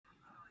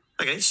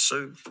Okay,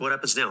 so what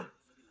happens now?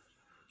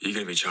 You're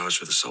going to be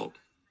charged with assault.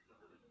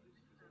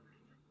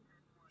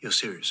 You're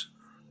serious?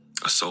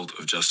 Assault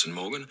of Justin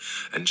Morgan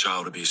and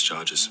child abuse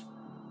charges.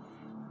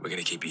 We're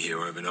going to keep you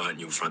here overnight and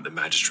you'll front the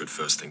magistrate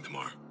first thing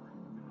tomorrow.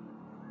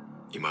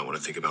 You might want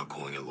to think about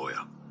calling a lawyer.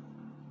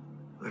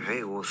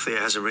 Okay, well, Thea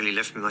hasn't really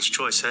left me much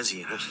choice, has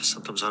he?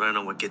 Sometimes I don't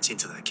know what gets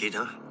into that kid,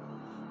 huh?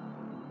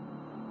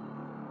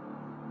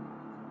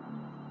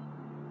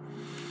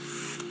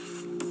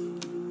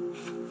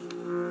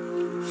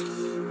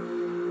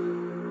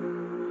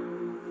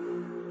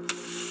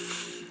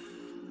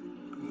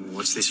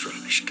 What's this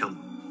rubbish?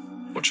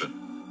 Come. Watch it.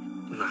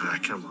 Nah,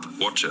 come on.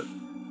 Watch it.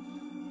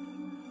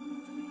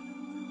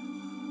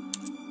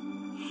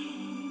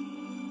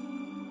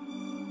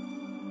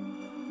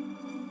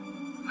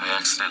 I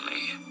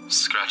accidentally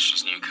scratched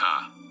his new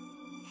car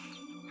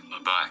with my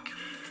bike.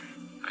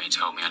 He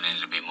told me I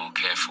needed to be more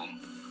careful.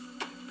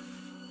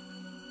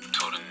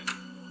 Told him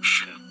he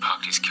shouldn't have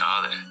parked his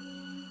car there.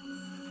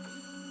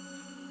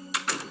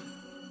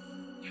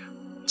 Yeah,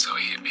 so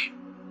he hit me.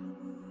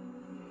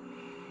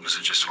 Was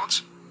it just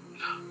once?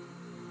 No.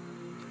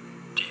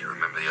 Do you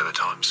remember the other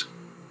times?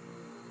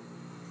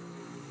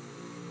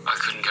 I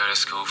couldn't go to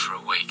school for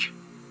a week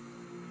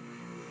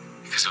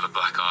because of a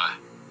black eye.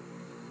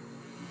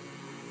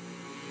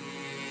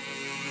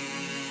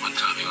 One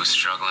time he was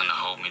struggling to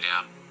hold me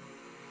down.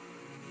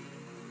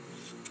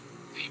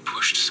 He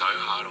pushed so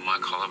hard on my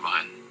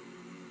collarbone,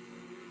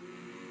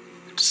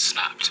 it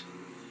snapped.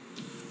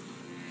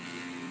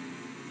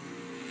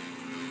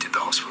 Did the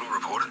hospital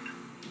report it?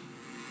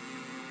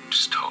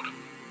 Just told him.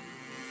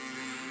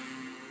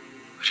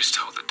 I just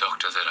told the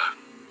doctor that I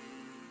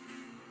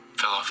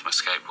fell off my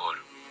skateboard.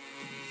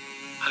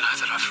 I know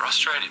that I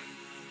frustrated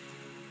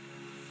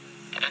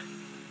him.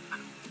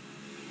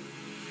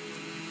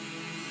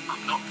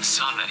 I'm not the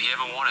son that he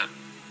ever wanted.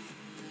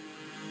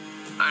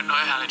 I don't know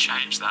how to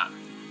change that.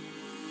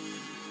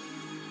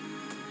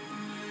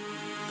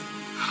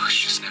 I was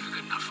just never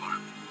good enough for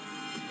him.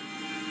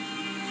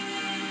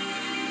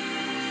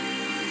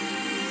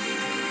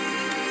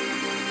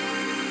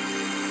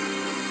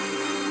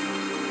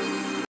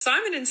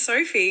 Simon and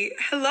Sophie,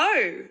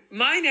 hello.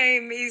 My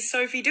name is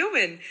Sophie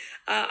Dillman.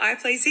 I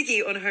play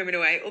Ziggy on Home and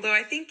Away, although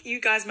I think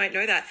you guys might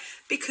know that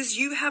because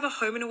you have a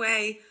Home and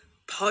Away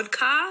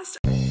podcast.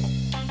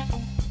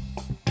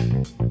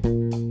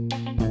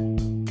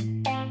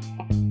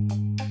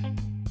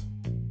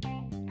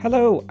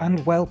 Hello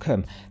and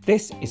welcome.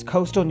 This is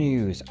Coastal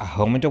News, a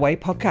Home and Away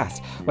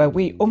podcast where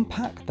we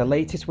unpack the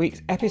latest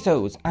week's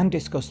episodes and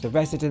discuss the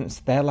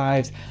residents, their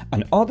lives,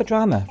 and all the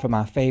drama from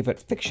our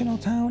favourite fictional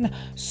town,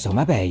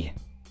 Summer Bay.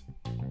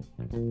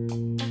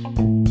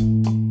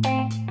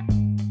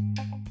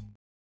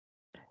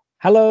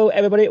 Hello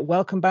everybody,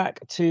 welcome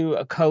back to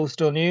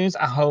Coastal News,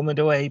 a Home and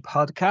Away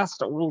podcast.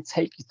 We'll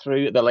take you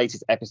through the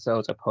latest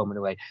episodes of Home and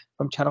Away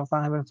from Channel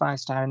 5 and 5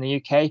 Star in the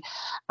UK.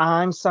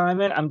 I'm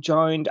Simon, I'm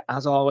joined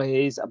as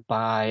always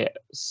by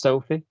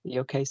Sophie. Are you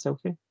okay,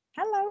 Sophie?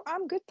 Hello,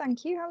 I'm good,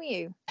 thank you. How are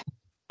you?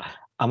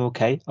 I'm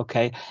okay.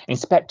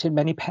 Inspected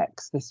many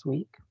pecks this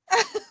week.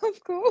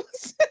 Of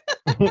course.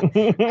 I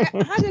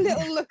had a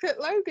little look at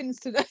Logan's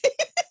today.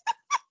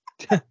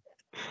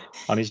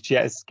 On his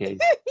jet ski.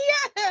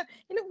 Yeah,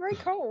 he looked very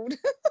cold.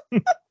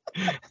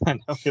 I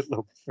know, it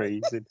looked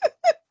freezing.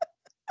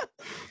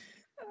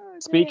 Oh,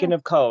 Speaking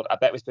of cold, I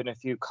bet there's been a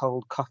few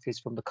cold coffees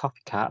from the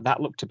coffee cart.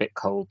 That looked a bit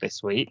cold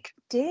this week.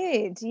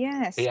 Did,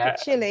 yes. Yeah, A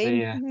bit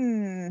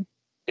chilly.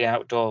 The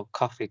outdoor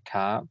coffee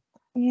cart.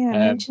 Yeah,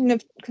 mention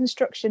of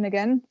construction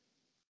again.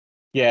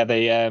 Yeah,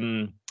 they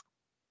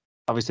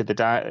obviously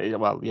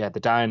the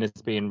diner's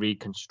being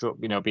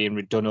reconstructed,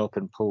 being done up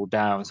and pulled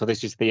down. So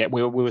this is we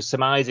were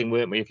surmising,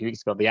 weren't we, a few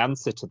weeks ago, the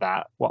answer to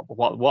that.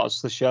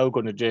 What's the show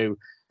going to do?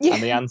 Yeah.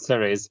 And the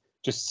answer is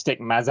just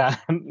stick Maz out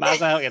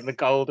in the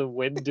cold and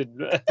wind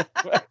and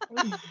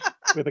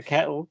with a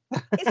kettle.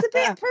 It's a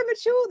bit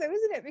premature though,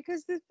 isn't it?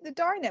 Because the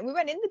diner, we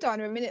went in the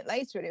diner a minute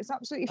later and it was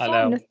absolutely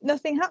fine.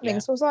 Nothing happening. Yeah.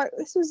 So I was like,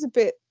 this was a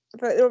bit,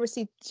 but they're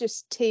obviously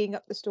just teeing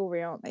up the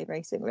story, aren't they,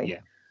 basically?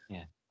 Yeah.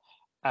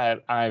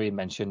 Irene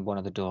mentioned one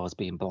of the doors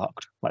being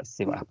blocked. Let's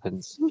see what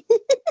happens.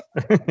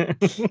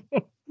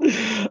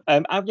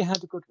 Have you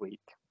had a good week?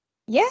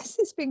 Yes,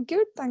 it's been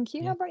good, thank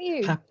you. Yeah. How about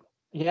you?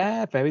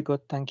 Yeah, very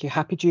good, thank you.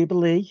 Happy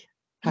Jubilee.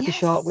 Happy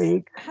short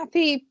week.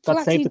 Happy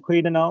God save the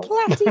Queen and all.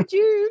 Platty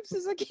Jubes,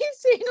 as I keep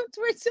seeing on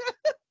Twitter.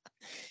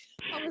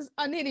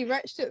 I nearly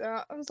retched at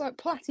that. I was like,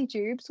 Platty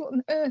Jubes, what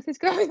on earth is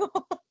going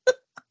on?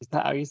 Is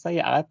that how you say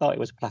it? I thought it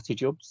was Platty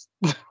Jubs.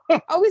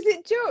 Oh, is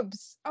it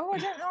Jubs? Oh, I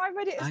don't know. I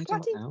read it as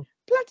Platty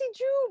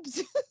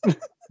Jubes.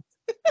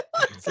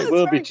 It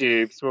will be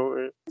Jubes, won't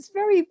it? It's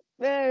very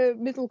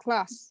middle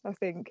class, I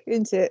think,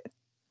 isn't it?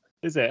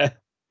 Is it? I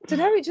don't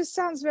know. It just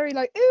sounds very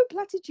like, oh,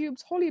 Platty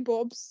Jubes,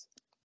 Hollybobs.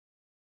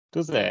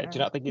 Does it? Do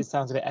you not think it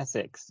sounds a bit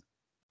Essex?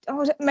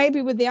 Oh,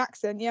 maybe with the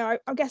accent. Yeah,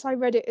 I guess I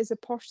read it as a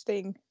posh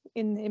thing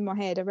in my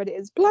head. I read it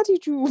as Bloody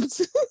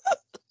Jubes.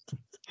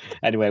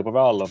 Anyway, we're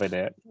all loving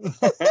it.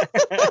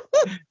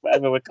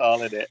 Whatever we're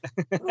calling it.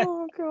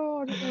 Oh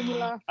God, it made me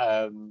laugh.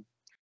 I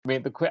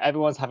mean,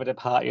 everyone's having a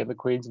party and the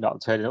Queen's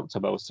not turning up to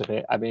most of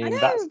it. I mean, know,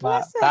 that's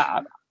bless that.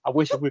 her. I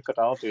wish we could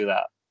all do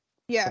that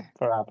Yeah,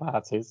 for our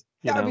parties.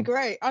 You that'd know? be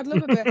great. I'd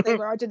love a birthday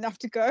where I didn't have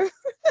to go.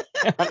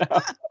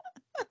 I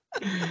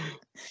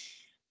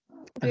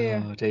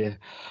know. Oh dear.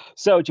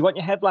 So, do you want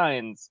your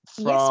headlines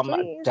Yes, from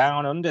please.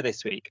 Down Under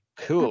this week?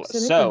 Cool.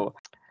 Absolutely. So,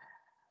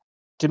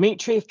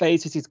 Dimitri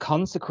faces his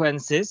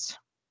consequences,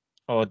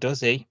 or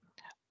does he?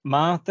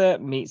 Martha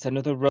meets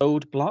another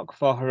roadblock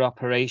for her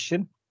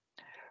operation.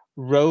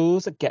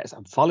 Rose gets a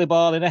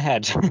volleyball in her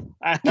head.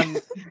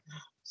 And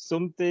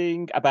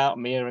something about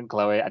Mia and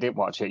Chloe. I didn't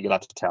watch it. You'll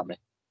have to tell me.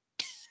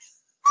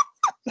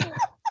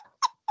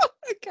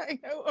 Okay,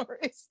 no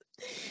worries.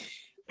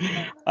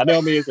 I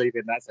know Mia's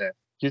leaving. That's it.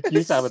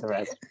 You start with the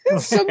rest.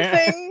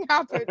 Something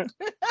happened.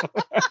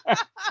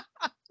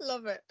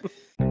 Love it.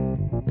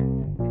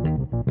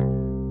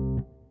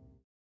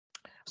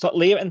 So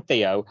Leah and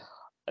Theo,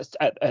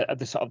 at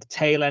the sort of the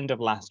tail end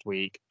of last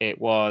week, it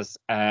was,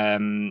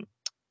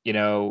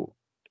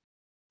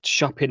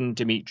 shopping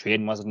Dimitri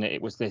in, wasn't it?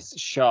 It was this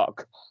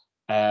shock.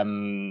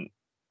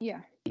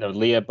 Yeah.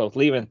 Both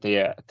Leah and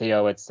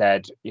Theo had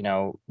said,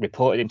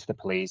 reported into the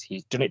police.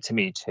 He's done it to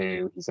me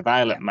too. He's a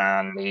violent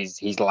man.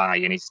 He's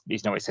lying.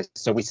 He's no. It says.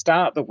 So we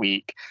start the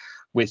week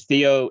with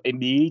Theo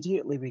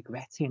immediately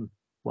regretting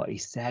what he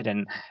said,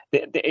 and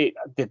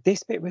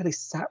this bit really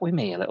sat with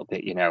me a little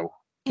bit. It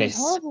was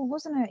horrible,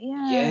 wasn't it?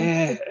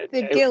 Yeah.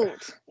 The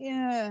guilt.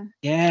 Yeah.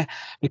 Yeah,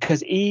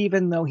 because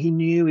even though he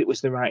knew it was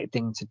the right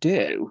thing to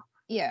do,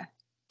 Yeah.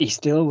 he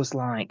still was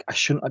like, I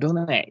shouldn't have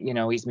done it.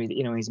 He's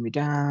my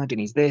dad, and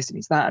he's this and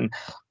he's that, and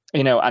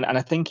and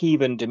I think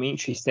even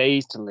Dimitri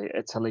says to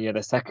Leah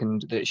the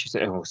second that she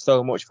said, "Oh,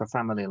 so much for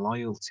family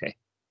loyalty."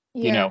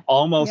 Yeah.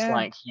 Almost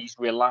like he's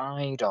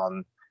relied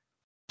on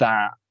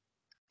that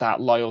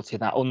loyalty,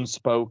 that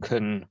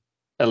unspoken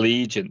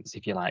allegiance,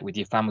 if you like, with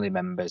your family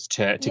members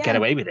to get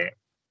away with it.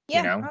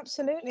 Yeah,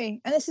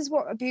 absolutely. And this is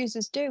what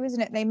abusers do,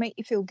 isn't it? They make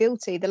you feel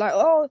guilty. They're like,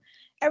 oh,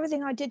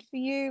 everything I did for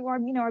you,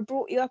 I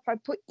brought you up, I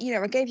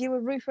gave you a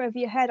roof over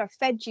your head, I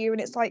fed you.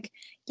 And it's like,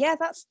 yeah,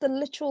 that's the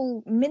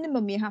literal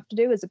minimum you have to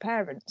do as a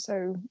parent.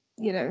 So,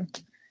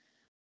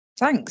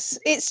 thanks.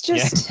 It's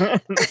just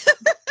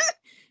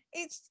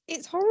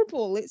it's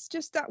horrible. It's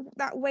just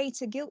that way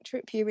to guilt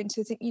trip you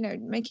into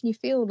making you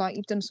feel like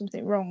you've done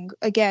something wrong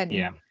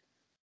again.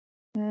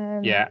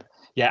 And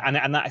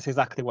that's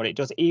exactly what it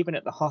does, even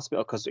at the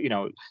hospital, because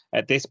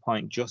at this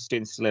point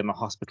Justin's still in the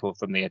hospital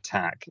from the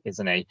attack,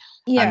 isn't he?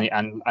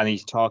 And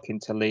he's talking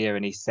to Leah,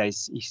 and he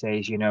says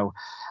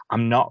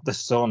I'm not the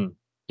son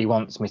he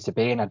wants me to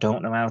be, and I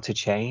don't know how to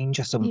change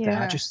or something.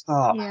 I just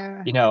thought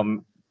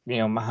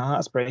my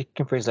heart's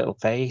breaking for his little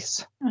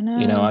face. I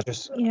know. I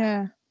just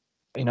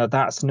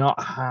that's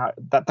not how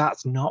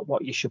that's not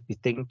what you should be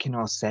thinking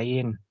or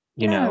saying.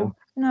 No.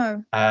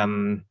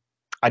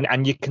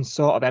 And you can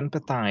sort of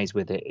empathize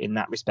with it in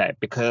that respect,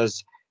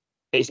 because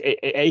it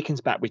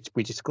akens back.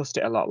 We discussed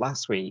it a lot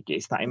last week.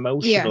 It's that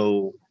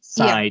emotional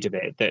side of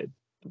it that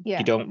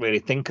you don't really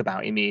think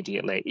about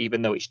immediately,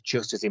 even though it's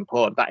just as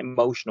important. That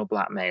emotional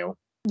blackmail,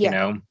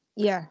 and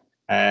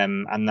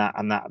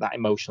that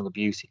emotional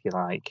abuse, if you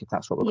like, if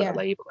that's what we're going to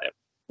label it.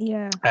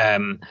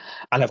 And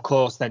of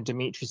course, then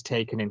Dimitri's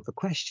taken in for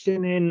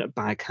questioning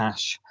by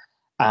Cash.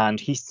 And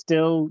he's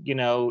still,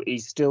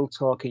 he's still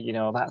talking,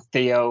 that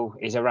Theo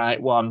is a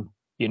right one.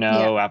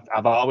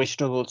 I've always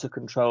struggled to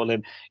control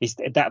him.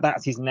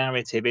 That's his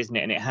narrative, isn't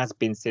it? And it has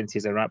been since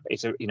his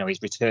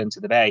return to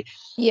the Bay.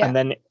 And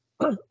then,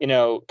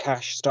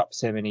 Cash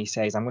stops him and he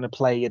says, "I'm going to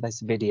play you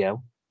this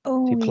video."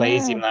 He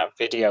plays him that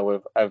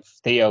video of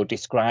Theo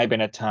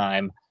describing a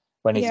time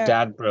when his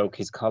dad broke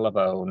his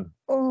collarbone.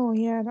 Oh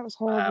yeah, that was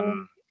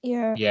horrible.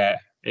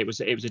 It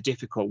was a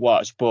difficult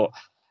watch, but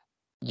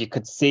you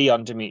could see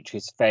on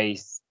Dimitri's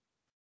face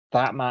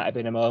that might have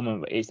been a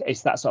moment.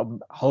 It's that sort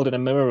of holding a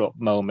mirror up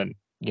moment,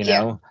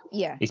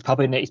 He's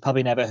probably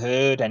never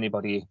heard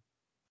anybody.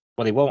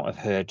 Well, he won't have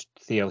heard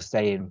Theo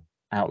saying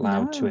out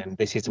loud to him,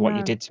 "This is what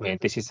you did to me, and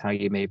this is how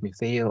you made me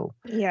feel."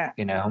 I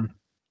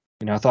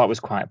thought it was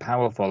quite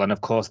powerful. And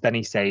of course, then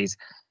he says,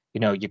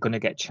 "You're going to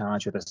get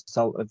charged with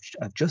assault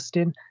of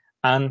Justin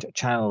and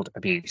child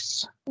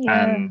abuse,"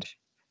 and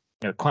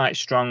quite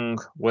strong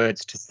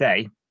words to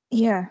say.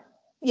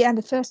 Yeah, and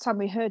the first time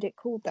we heard it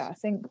called that, I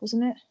think,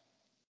 wasn't it?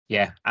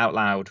 Yeah, out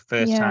loud.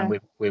 First time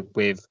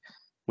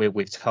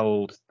we've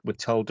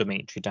told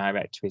Dimitri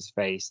direct to his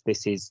face,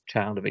 this is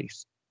child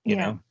abuse. You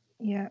know.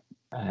 Yeah.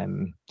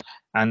 And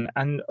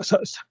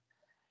so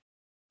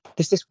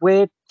there's this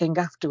weird thing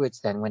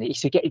afterwards. Then when he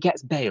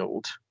gets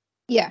bailed.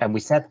 Yeah. And we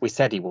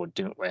said he would,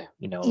 didn't we?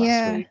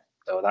 Last week.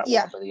 So that was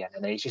at the end,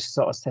 and he just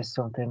sort of says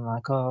something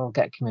like, "Oh,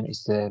 get community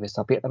service.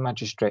 I'll be at the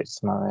magistrates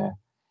tomorrow."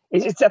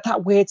 It's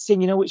that weird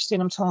scene, which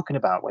scene I'm talking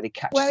about, where they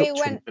catch up to him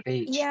at the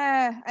beach.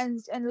 Yeah, and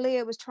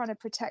Leah was trying to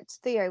protect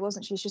Theo,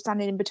 wasn't she? She was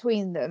standing in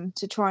between them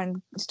to try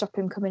and stop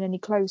him coming any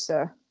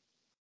closer.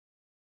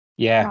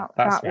 Yeah,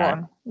 that's that right.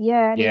 one.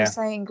 Yeah, and he Yeah. was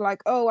saying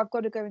like, "Oh, I've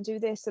got to go and do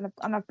this, and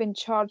I've been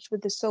charged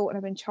with assault, and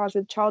I've been charged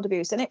with child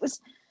abuse," and it was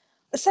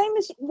the same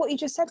as what you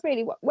just said.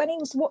 Really, when he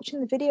was watching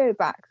the video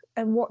back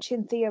and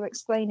watching Theo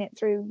explain it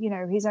through,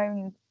 his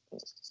own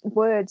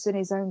words and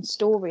his own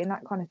story and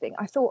that kind of thing,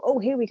 I thought, oh,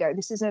 here we go.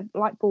 This is a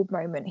light bulb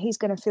moment. He's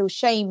going to feel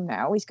shame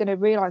now. He's going to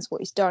realize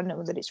what he's done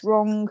and that it's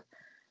wrong.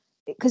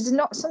 Because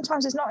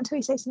sometimes it's not until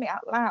you say something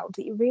out loud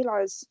that you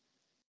realize,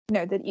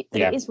 that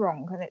it is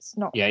wrong and it's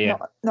not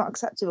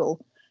acceptable.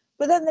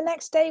 But then the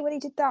next day when he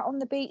did that on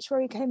the beach,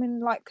 where he came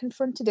and like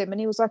confronted him, and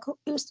he was like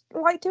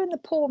doing the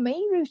poor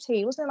me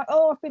routine, wasn't it? Like,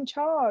 oh, I've been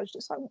charged.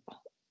 It's like,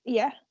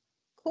 yeah,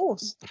 of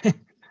course. Yeah,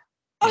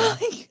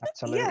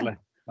 absolutely.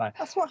 Like,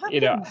 that's what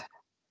happened.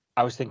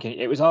 I was thinking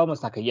it was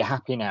almost like, are you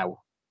happy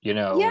now?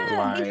 Yeah,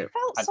 he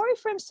felt sorry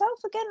for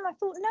himself again, and I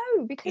thought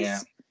no,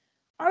 because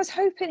I was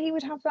hoping he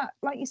would have that,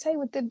 like you say,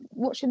 with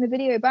watching the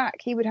video back,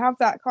 he would have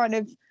that kind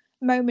of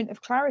moment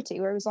of clarity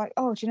where he was like,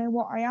 oh, do you know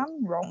what? I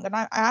am wrong, and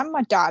I am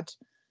my dad.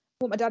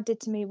 What my dad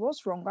did to me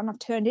was wrong, and I've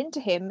turned into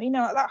him.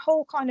 That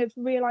whole kind of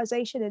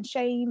realization and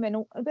shame, and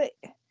all, but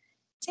he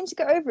seemed to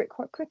get over it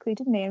quite quickly,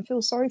 didn't he? And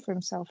feel sorry for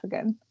himself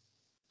again.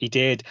 He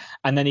did,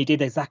 and then he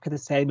did exactly the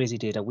same as he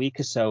did a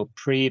week or so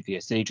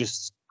previous, and he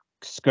just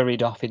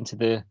scurried off into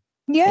the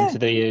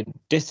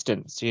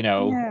distance,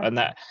 and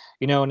that,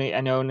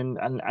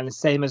 and the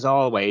same as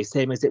always,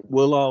 same as it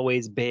will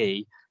always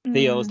be.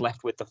 Theo's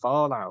left with the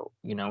fallout.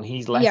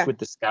 He's left with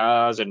the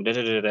scars and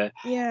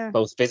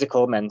both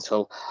physical,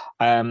 mental.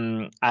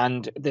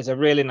 And there's a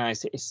really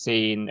nice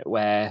scene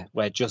where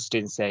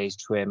Justin says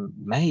to him,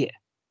 "Mate,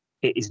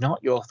 it is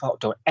not your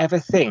fault. Don't ever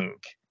think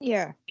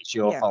it's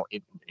your fault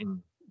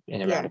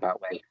in a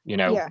roundabout way,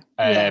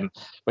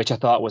 which I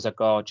thought was a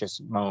gorgeous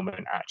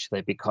moment,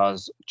 actually,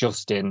 because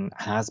Justin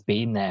has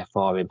been there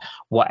for him.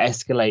 What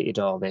escalated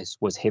all this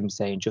was him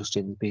saying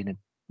Justin's been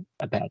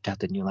a better dad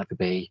than you'll ever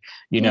be,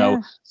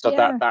 so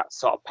that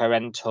sort of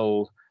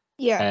parental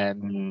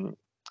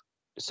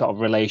sort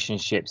of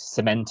relationship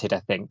cemented,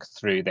 I think,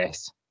 through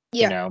this.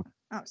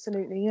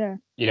 Absolutely, yeah.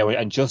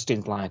 And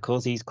Justin's like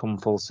us, he's come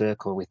full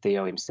circle with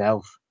Theo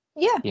himself.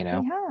 He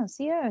has,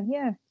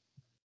 yeah.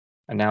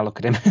 And now look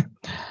at him.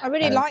 I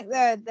really like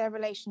their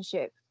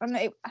relationship. And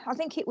I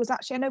think it was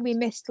actually, I know we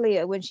missed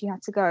Leah when she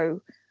had to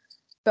go,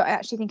 but I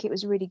actually think it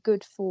was really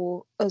good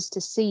for us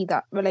to see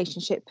that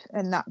relationship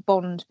and that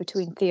bond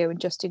between Theo and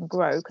Justin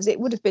grow, because it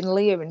would have been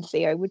Leah and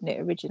Theo, wouldn't it,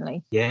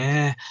 originally?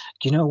 Yeah.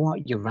 Do you know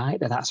what? You're right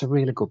there. That's a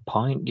really good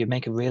point. You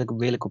make a really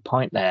good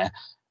point there.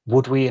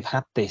 Would we have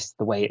had this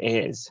the way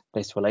it is,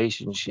 this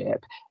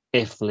relationship,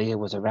 if Leah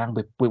was around?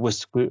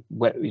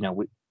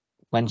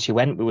 When she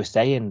went, we were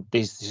saying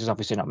this is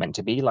obviously not meant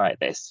to be like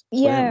this,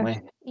 weren't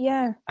we?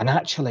 Yeah. And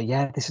actually,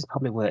 this has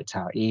probably worked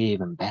out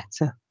even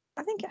better.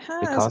 I think it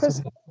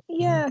has,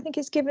 I think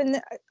it's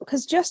given,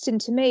 because Justin,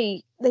 to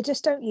me, they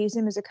just don't use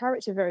him as a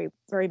character very,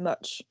 very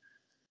much.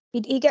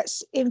 He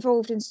gets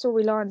involved in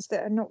storylines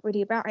that are not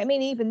really about. I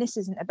mean, even this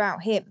isn't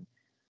about him,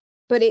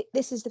 but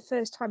this is the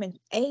first time in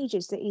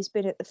ages that he's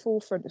been at the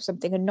forefront of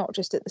something and not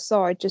just at the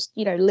side, just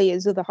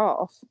Leah's other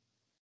half.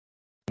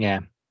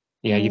 Yeah.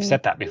 Yeah, you've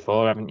said that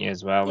before, haven't you,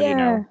 as well?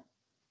 Yeah.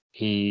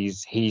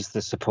 He's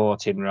the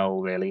supporting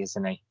role, really,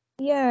 isn't he?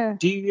 Yeah.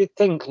 Do you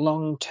think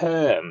long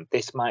term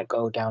this might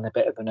go down a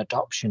bit of an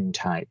adoption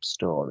type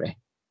story?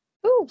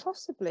 Oh,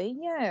 possibly,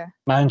 yeah.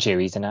 Mind you,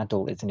 he's an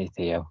adult, isn't he,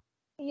 Theo?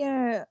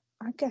 Yeah,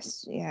 I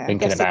guess, yeah.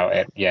 Thinking about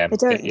it, yeah. They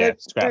don't need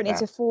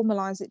to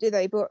formalise it, do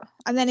they? But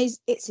and then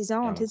it's his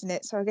aunt, isn't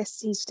it? So I guess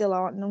he's still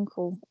aunt and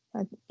uncle.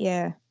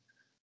 Yeah.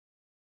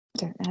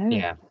 I don't know.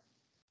 Yeah.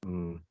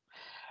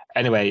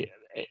 Anyway,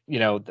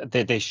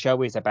 the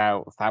show is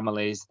about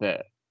families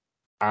that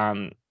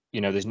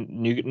there's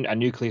a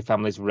nuclear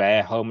family is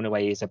rare. Home and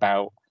Away is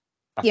about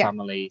a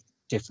family,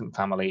 different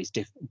families.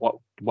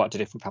 What do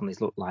different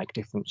families look like?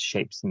 Different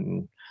shapes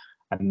and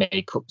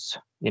makeups.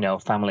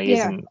 Family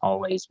isn't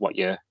always what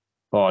you're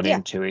born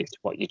into; it's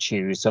what you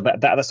choose. So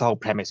that's the whole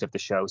premise of the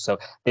show. So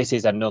this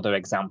is another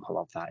example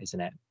of that,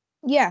 isn't it?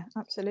 Yeah,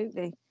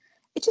 absolutely.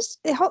 It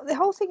just the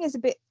whole thing is a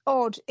bit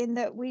odd in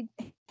that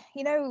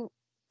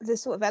the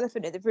sort of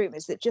elephant in the room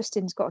is that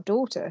Justin's got a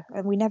daughter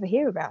and we never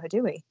hear about her,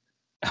 do we?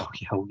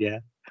 Oh yeah.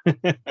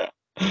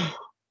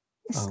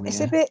 It's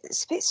a bit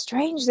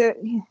strange that,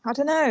 I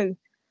don't know.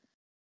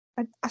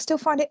 I still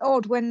find it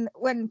odd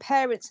when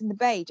parents in the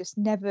Bay just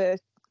never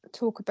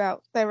talk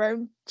about their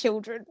own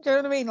children. Do you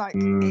know what I mean? Like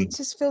it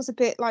just feels a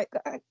bit like,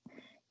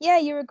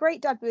 you're a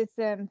great dad with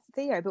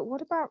Theo, but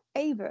what about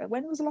Ava?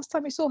 When was the last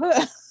time you saw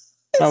her?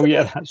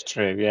 That's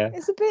true. Yeah,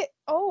 it's a bit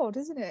odd,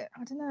 isn't it?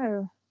 I don't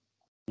know.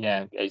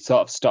 Yeah, it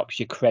sort of stops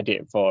your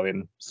credit for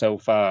him so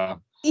far.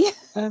 Yeah.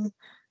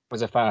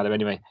 As a father,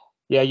 anyway.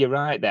 Yeah, you're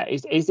right there.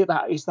 Is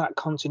that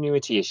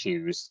continuity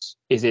issues?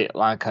 Is it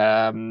like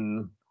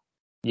is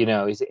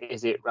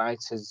it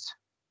writers'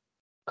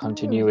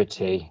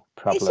 continuity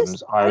It's problems,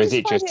 just, or I is just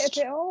it find it a just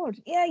bit odd.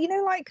 Yeah,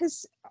 like,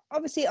 because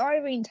obviously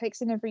Irene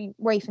takes in every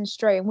waif and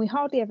stray, and we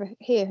hardly ever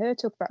hear her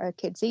talk about her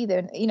kids either.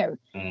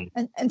 And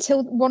and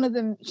until one of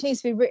them, she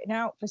needs to be written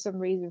out for some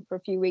reason for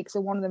a few weeks,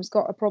 or one of them's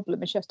got a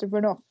problem and she has to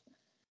run off.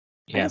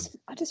 yeah,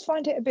 I just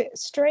find it a bit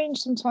strange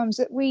sometimes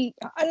that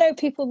I know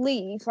people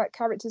leave, like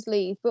characters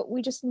leave, but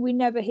we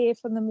never hear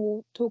from them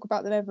or talk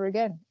about them ever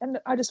again, and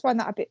I just find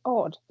that a bit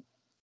odd.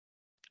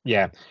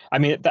 yeah. I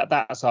mean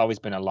that's always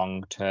been a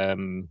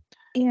long-term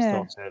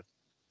Yeah, sort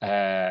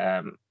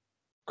of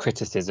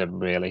criticism,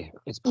 really,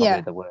 is probably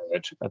yeah, the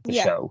word of the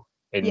yeah, show.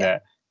 In yeah,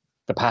 that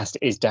the past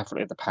is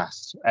definitely the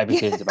past. yeah.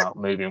 Everything's about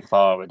moving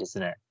forward,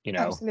 isn't it?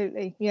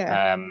 Absolutely,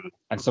 yeah.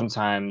 And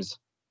sometimes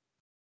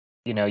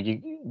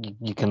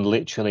you can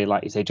literally,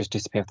 like you say, just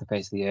disappear off the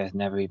face of the earth,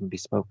 never even be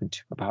spoken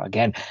to about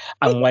again.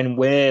 And when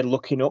we're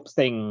looking up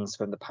things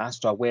from the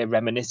past, or we're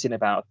reminiscing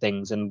about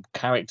things, and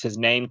characters'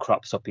 name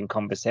crops up in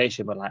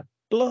conversation, we're like,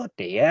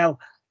 bloody hell,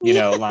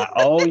 Yeah. like,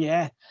 oh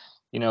yeah,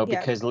 Yeah.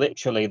 because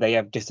literally they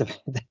have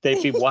disappeared,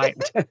 they've been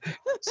wiped.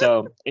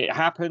 So it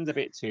happens a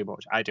bit too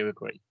much. I do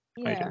agree.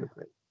 I do Yeah.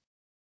 agree.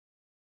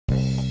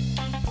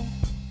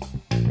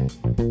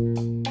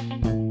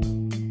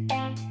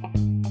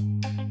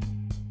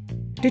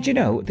 Did you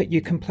know that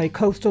you can play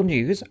Coastal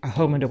News, a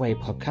home and away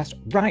podcast,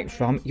 right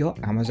from your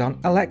Amazon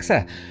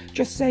Alexa?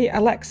 Just say,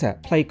 Alexa,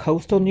 play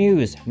Coastal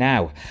News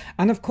now.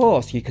 And of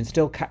course, you can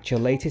still catch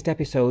your latest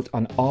episodes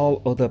on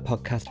all other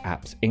podcast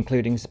apps,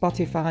 including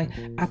Spotify,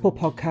 Apple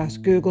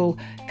Podcasts, Google,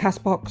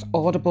 Castbox,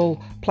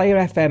 Audible, Player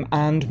FM,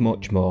 and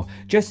much more.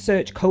 Just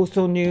search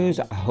Coastal News,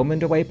 a home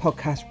and away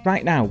podcast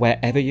right now,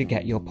 wherever you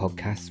get your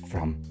podcasts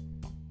from.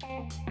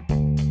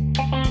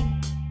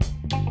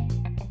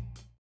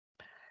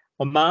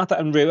 Well, Martha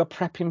and Rue are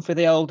prepping for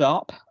the old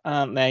op,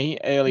 aren't they,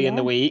 early in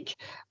the week?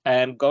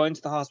 Going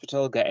to the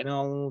hospital, getting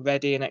all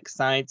ready and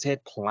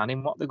excited,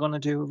 planning what they're going to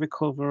do with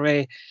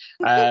recovery.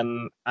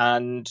 And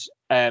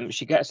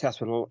she gets to the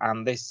hospital,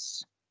 and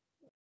this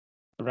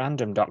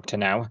random doctor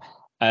now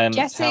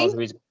tells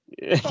her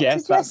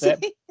yes, that's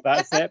it.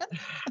 That's it.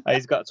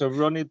 He's got to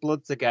run his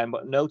bloods again,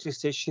 but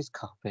notices she's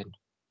coughing.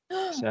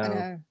 So,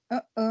 I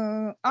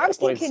know.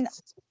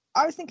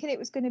 I was thinking it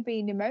was going to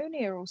be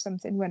pneumonia or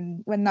something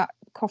when that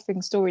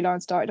coughing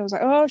storyline started. I was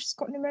like, oh, she's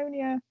got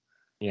pneumonia.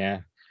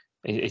 Yeah.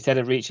 Instead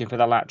of reaching for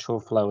the lateral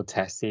flow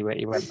test, he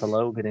went for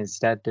Logan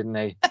instead, didn't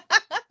he?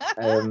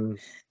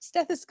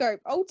 Stethoscope,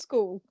 old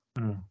school.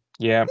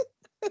 Yeah.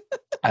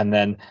 And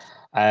then,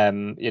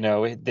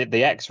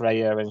 the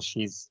X-ray her, and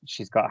she's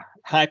got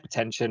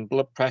hypertension,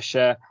 blood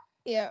pressure,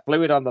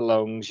 fluid on the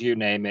lungs, you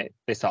name it.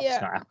 This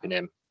op's not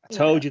happening. I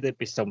told you there'd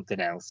be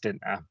something else,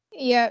 didn't I?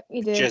 Yeah,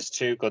 you did. Just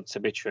too good to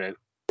be true.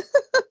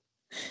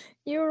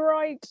 You're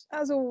right,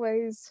 as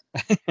always.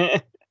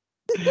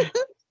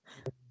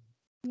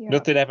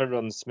 Nothing ever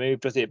runs smooth,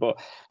 does it? But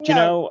do you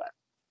know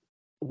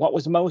what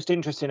was most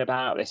interesting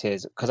about this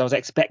is, because I was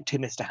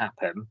expecting this to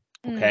happen,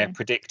 okay, I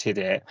predicted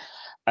it.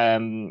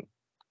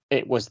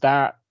 It was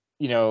that,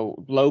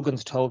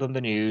 Logan's told them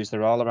the news,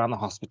 they're all around the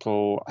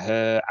hospital,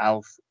 her,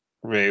 Alf,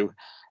 Rue,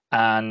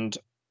 and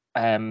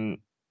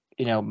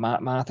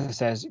Martha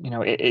says,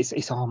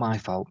 it's all my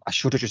fault. I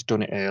should have just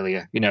done it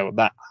earlier.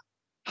 That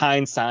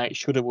hindsight,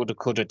 shoulda, woulda,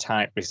 coulda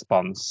type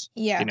response.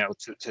 To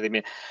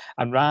the,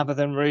 and rather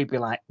than Rue be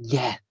like,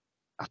 yeah,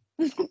 I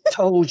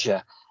told you,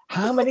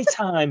 how many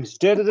times,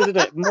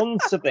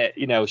 months of it,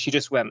 she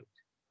just went,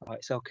 oh,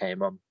 it's okay,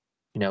 Mum.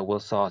 We'll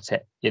sort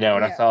it. And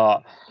I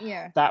thought,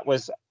 that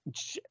was,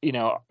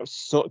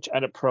 such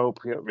an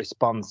appropriate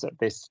response at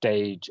this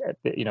stage, at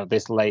the,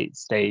 this late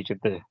stage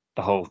of the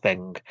whole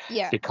thing.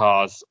 Yeah.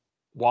 Because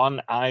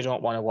one, I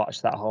don't want to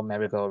watch that whole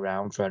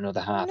merry-go-round for another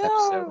half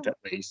episode at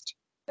least.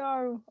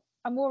 No,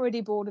 I'm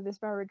already bored of this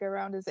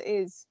merry-go-round as it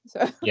is.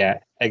 So yeah,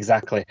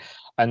 exactly.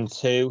 And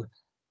two,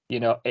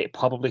 it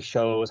probably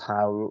shows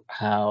how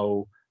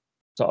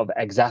sort of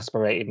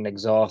exasperated and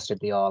exhausted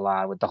they all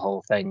are with the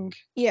whole thing.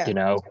 Yeah. And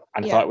I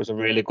thought it was a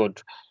really good,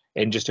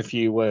 in just a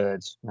few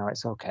words, no,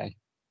 it's okay.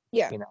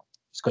 Yeah.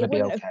 It's going to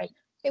be okay.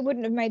 It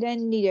wouldn't have made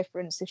any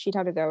difference if she'd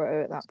had a go at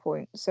her at that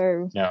point.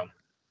 So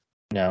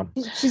No.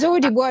 She's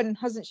already won,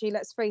 hasn't she?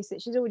 Let's face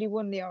it, she's already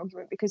won the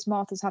argument, because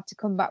Martha's had to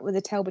come back with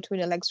a tail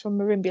between her legs from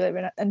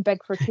Marimbula and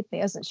beg for a kidney,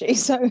 hasn't she?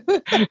 So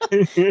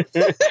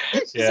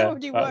she's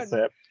already won.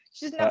 It.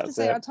 She doesn't have to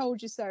say "I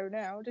told you so"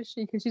 now, does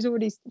she? Because she's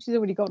already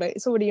got it.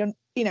 It's already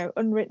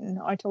unwritten.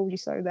 "I told you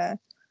so" there.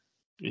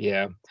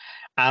 Yeah,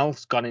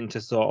 Alf's gone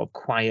into sort of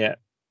quiet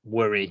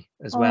worry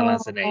as well,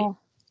 hasn't he?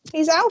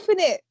 He's Alf in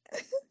it.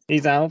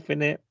 He's Alf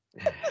in it.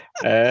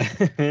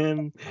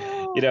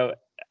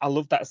 I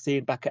love that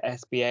scene back at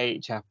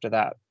SBH after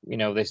that.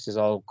 This has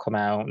all come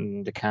out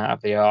and they can't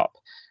have the op,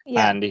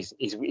 and he's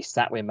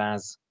sat with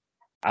Maz,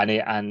 and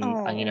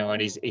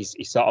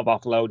he's sort of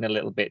offloading a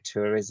little bit to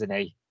her, isn't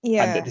he?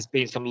 Yeah. And there's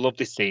been some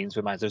lovely scenes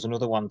with Maz. There's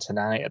another one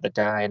tonight at the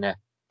diner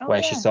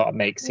where she sort of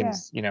makes him,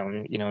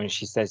 and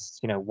she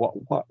says,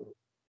 what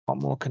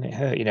more can it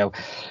hurt?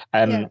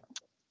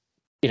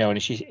 and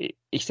he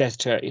says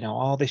to her,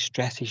 all this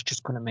stress is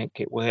just going to make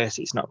it worse.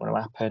 It's not going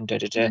to happen. Da,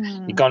 da, da.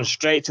 He's gone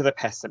straight to the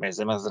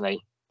pessimism, hasn't he?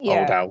 Old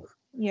Yeah. Alf.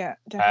 Yeah,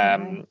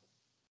 definitely.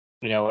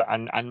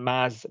 And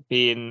Maz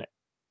being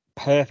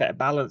perfect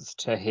balance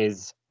to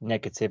his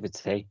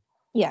negativity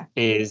Yeah.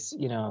 is,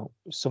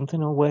 something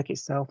will work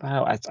itself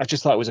out. I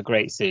just thought it was a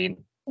great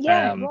scene.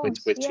 Yeah, it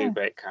was. With Yeah. two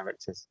great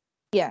characters.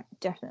 Yeah,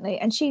 definitely.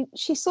 And she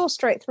saw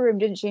straight through him,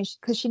 didn't she?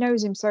 Because she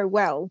knows him so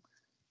well.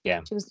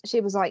 Yeah.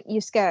 She was like,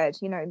 "You're scared.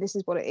 This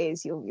is what it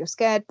is. You're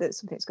scared that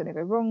something's going to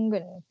go wrong."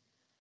 And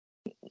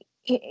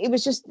it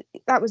was just,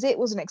 that was it,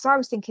 wasn't it? Because I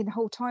was thinking the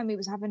whole time he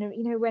was having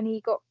when he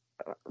got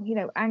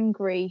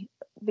angry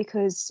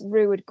because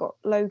Rue had got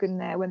Logan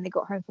there when they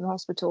got home from the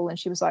hospital, and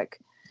she was like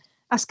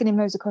asking him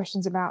loads of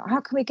questions about how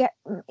can we get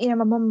my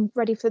mum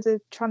ready for the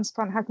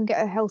transplant, how can we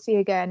get her healthy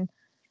again.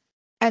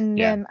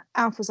 And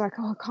Alf was like,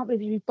 "Oh, I can't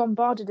believe you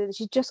bombarded her.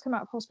 She's just come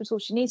out of hospital.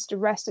 She needs to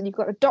rest, and you've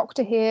got a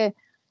doctor here,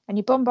 and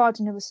you're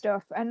bombarding her with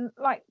stuff." And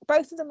like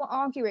both of them were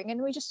arguing,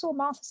 and we just saw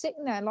Martha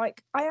sitting there,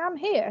 like, "I am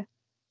here.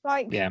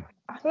 Like,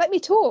 let me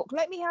talk.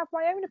 Let me have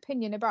my own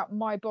opinion about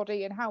my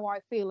body and how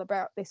I feel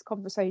about this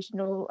conversation."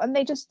 And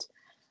they just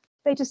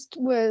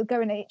were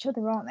going at each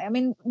other, aren't they? I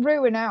mean,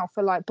 Rue and Alf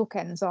are like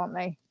bookends, aren't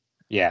they?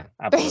 Yeah,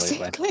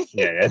 absolutely. Basically.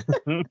 Yeah.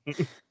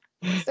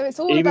 So it's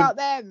all about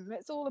them.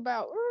 It's all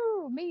about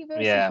me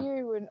versus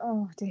you, and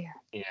oh dear.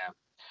 Yeah,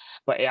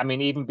 but I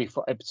mean, even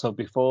before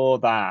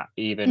that,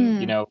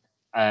 even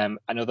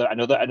another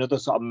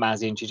sort of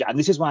Mazzy introduction, and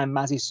this is why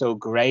Mazzy's so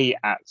great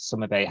at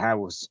Summer Bay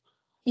House,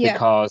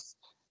 because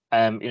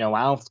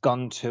Alf's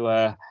gone to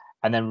her,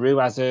 and then Rue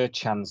has her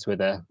chance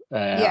with her,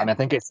 and I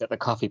think it's at the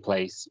coffee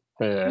place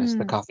first,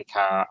 the coffee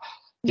cart.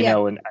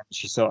 And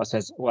she sort of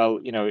says, "Well,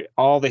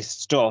 all this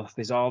stuff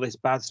is all this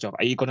bad stuff.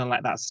 Are you going to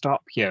let that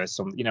stop you?"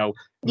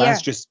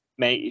 Maz just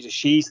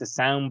she's the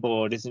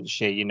soundboard, isn't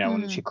she?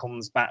 And she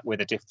comes back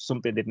with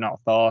something they've not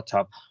thought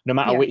of. No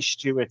matter which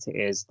steward it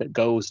is that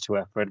goes to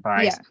her for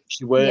advice,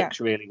 she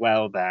works really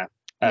well there.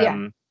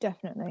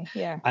 Definitely.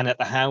 Yeah. And at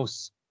the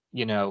house,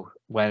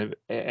 where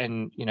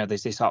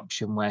there's this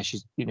option where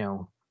she's,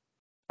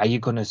 are you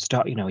going to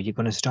stop? Are you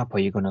going to stop? Or are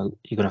you going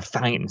to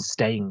fight and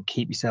stay and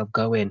keep yourself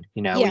going?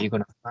 Are you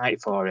going to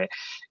fight for it?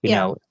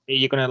 Are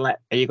you going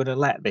to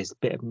let this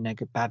bit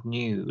of bad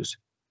news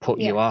put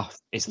you off?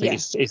 It's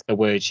the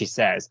word she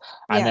says.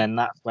 And then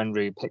that's when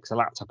Rue picks a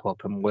laptop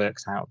up and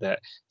works out that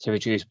to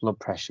reduce blood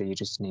pressure, you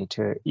just need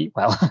to eat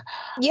well.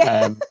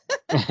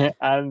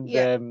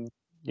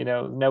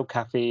 No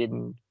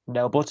caffeine,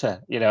 no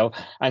butter.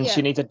 And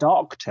she needs a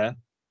doctor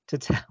to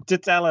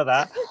tell her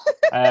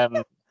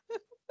that.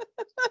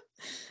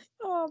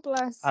 Oh,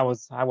 bless. I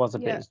was a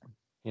bit,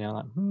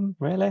 like,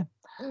 really?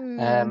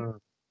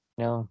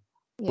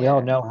 We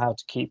all know how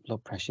to keep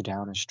blood pressure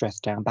down and stress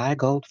down. Buy a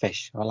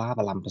goldfish or a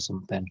lava lamp or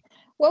something.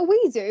 Well,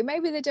 we do.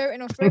 Maybe they don't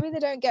in Australia. Maybe they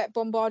don't get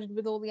bombarded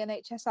with all the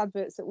NHS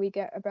adverts that we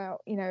get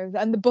about,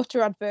 and the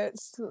butter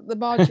adverts, the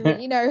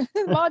margarine,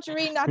 the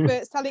margarine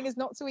adverts telling us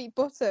not to eat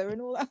butter and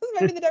all that.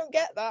 Maybe they don't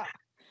get that.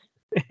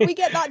 We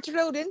get that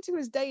drilled into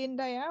us day in,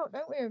 day out,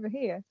 don't we, over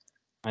here?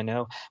 I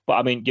know, but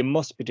I mean, you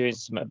must be doing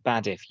something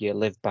bad if you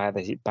live by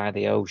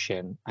the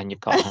ocean and you've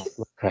got high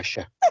blood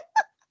pressure.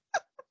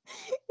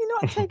 You're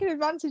not taking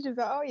advantage of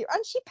that, are you?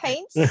 And she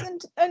paints,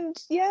 and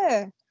she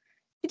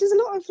does a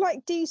lot of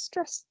like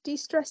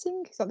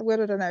de-stressing. Is that the word?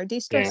 I don't know.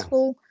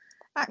 De-stressful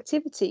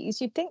activities.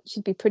 You'd think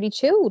she'd be pretty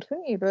chilled,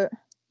 wouldn't you? But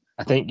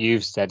I think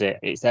you've said it.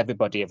 It's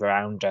everybody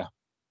around her.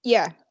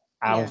 Yeah.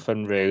 Alf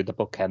and Rue, the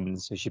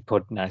bookends, as you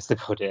nicely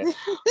put it.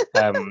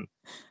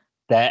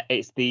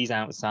 It's these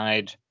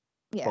outside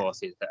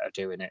forces that are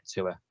doing it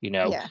to her.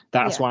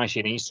 That's why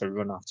she needs to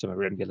run off to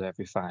Merimbula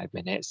every 5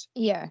 minutes.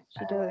 Yeah,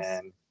 she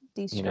does.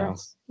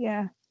 De-stress.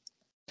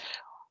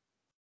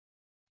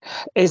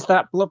 Is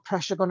that blood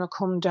pressure going to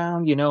come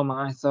down?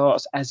 My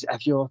thoughts.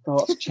 Have your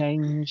thoughts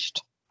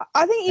changed?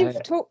 I think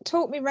you've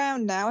talked me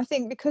round now. I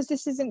think because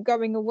this isn't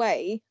going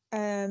away,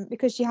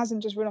 because she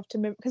hasn't just run off to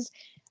because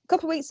a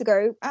couple of weeks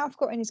ago Alf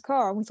got in his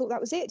car and we thought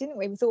that was it, didn't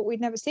we? We thought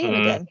we'd never see him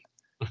again.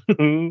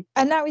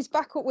 And now he's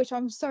back up, which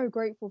I'm so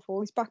grateful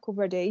for. He's back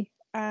already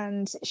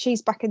and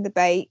she's back in the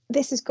bay.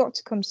 This has got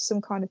to come to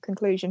some kind of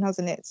conclusion,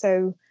 hasn't it?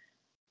 So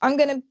I'm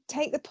going to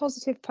take the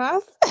positive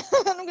path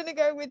and I'm going to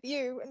go with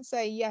you and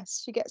say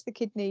yes, she gets the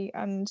kidney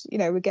and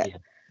we get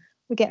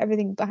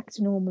everything back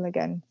to normal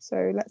again.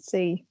 So let's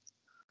see.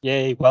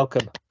 Yay,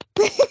 welcome.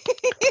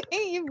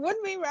 You've won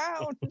me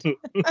round.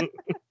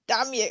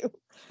 Damn you.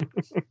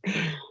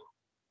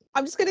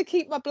 I'm just going to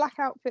keep my black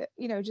outfit,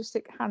 just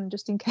at hand,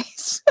 just in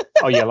case.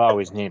 Oh, you'll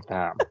always need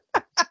that.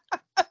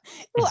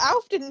 Well,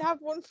 Alf didn't have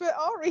one for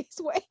Ari's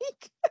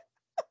wake.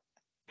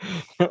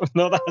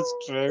 No, that's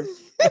true.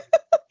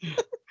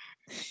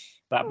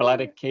 That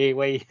bloody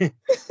kiwi.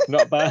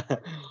 Not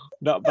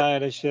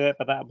buying a shirt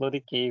for that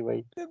bloody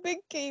kiwi. The big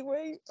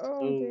kiwi.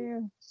 Oh,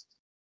 dear.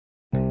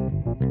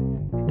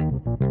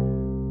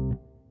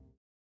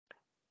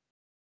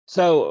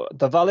 So,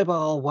 the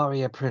volleyball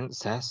warrior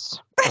princess,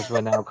 as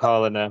we're now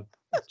calling her,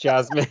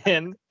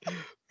 Jasmine,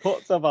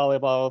 puts a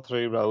volleyball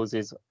through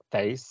Rose's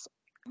face.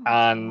 Oh,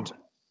 And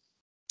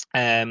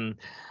dear.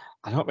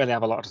 I don't really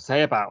have a lot to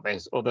say about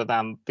this other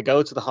than they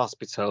go to the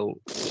hospital.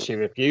 She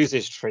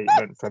refuses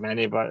treatment from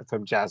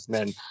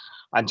Jasmine.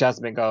 And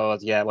Jasmine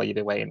goes, yeah, well, you've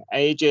been waiting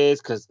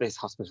ages because this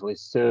hospital is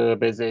so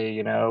busy,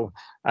 you know,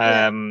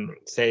 Yeah.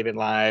 saving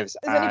lives.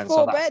 There's only And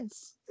 4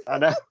 beds. I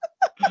know.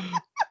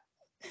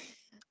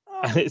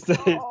 Oh, And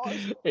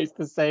God. it's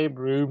the same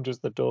room,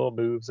 just the door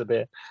moves a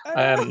bit.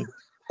 I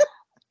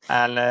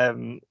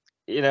know.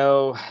 You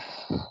know,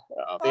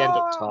 they end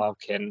up Oh,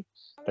 talking.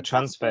 I'm The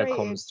transfer exasperated.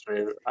 comes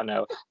through. I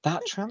know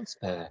that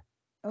transfer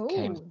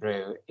came Oh,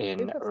 through in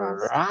super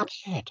fast.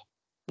 rapid.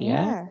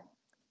 Yeah.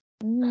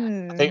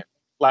 Yeah. I think,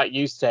 like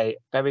you say,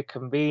 very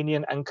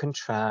convenient and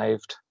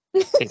contrived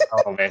is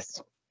all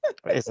this,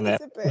 isn't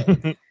It's it? a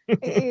bit. It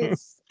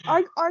is.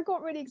 I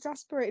got really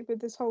exasperated with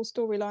this whole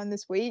storyline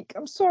this week.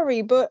 I'm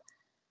sorry, but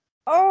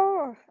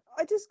I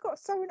just got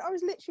so. I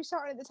was literally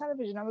shouting at the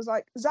television. I was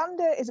like,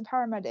 Xander is a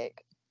paramedic.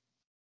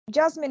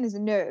 Jasmine is a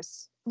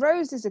nurse.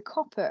 Rose is a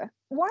copper.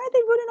 Why are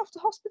they running off to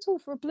hospital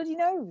for a bloody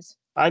nose?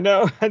 I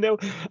know.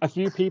 A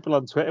few people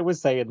on Twitter were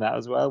saying that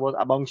as well.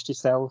 Amongst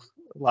yourself,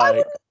 I like,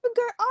 wouldn't even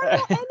go. I'm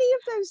not any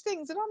of those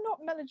things, and I'm not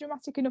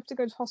melodramatic enough to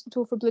go to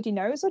hospital for a bloody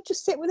nose. I'd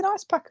just sit with an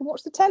ice pack and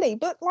watch the telly.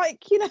 But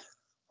like, you know,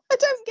 I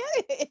don't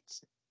get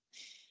it.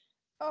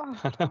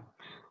 Oh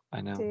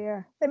I know.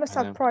 dear, they must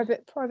I have know.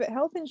 private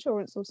health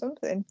insurance or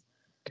something.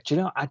 Do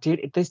you know?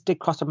 This did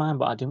cross my mind,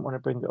 but I didn't want to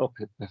bring it up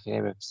for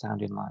fear of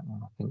sounding like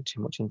I think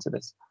too much into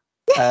this.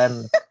 But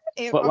I've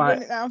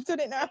done it now. I've done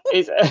it now.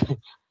 It's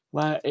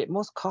like it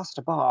must cost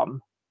a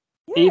bomb,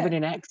 Yeah, even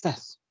in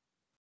excess.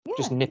 yeah.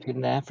 Just nip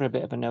in there for a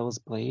bit of a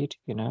nosebleed,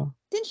 you know.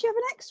 Didn't she have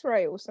an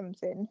X-ray or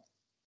something?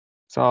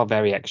 It's all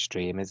very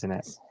extreme, isn't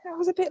it? I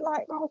was a bit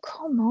like, oh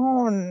come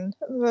on,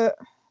 but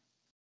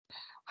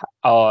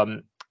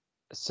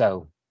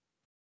So,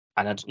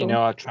 and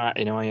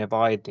I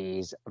avoid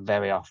these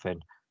very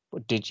often.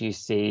 But did you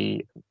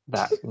see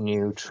that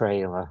new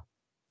trailer?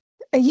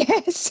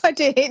 yes, I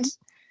did.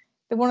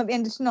 The one at the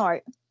end of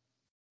tonight.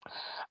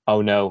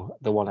 Oh no,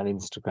 the one on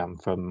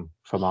Instagram from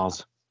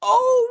Oz.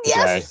 Oh today.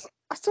 yes,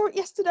 I saw it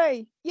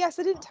yesterday. Yes,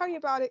 I didn't tell you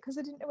about it because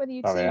I didn't know whether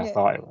you'd Sorry, seen I it.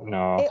 thought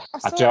no. I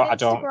saw it on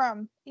don't.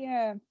 Instagram.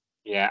 Yeah.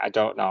 Yeah, I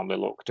don't normally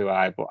look, do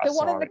I? But I The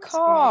one saw in the it this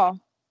morning. car.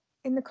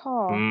 In the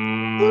car.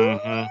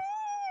 Mhm.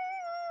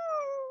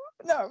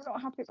 No, I'm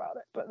not happy about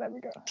it, but there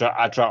we go.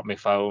 I dropped my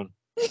phone.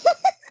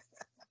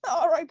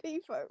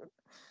 R.I.P. phone.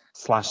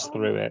 Slashed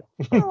through it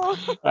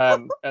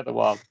Oh. at the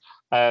wall.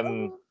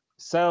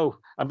 So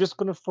I'm just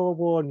going to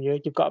forewarn you.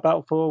 You've got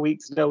about 4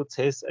 weeks'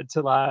 notice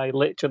until I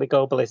literally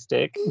go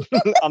ballistic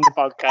on the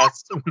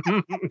podcast.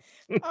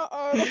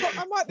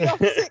 I might be off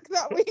sick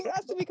that week.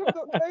 That's the week I've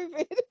got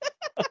COVID.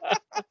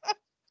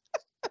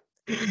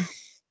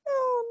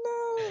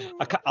 Oh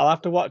no! I'll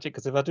have to watch it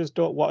because if I just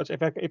don't watch,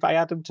 if I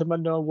add them to my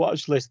no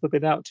watch list, there'll be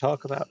nothing to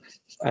talk about.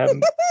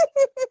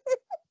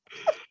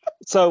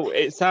 So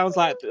it sounds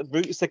like the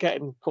roots are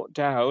getting put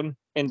down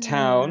in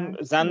town.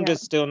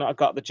 Xander's still not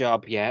got the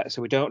job yet,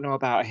 so we don't know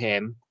about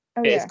him.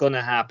 It's going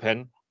to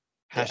happen.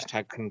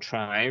 Hashtag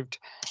contrived.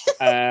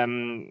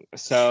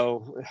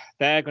 So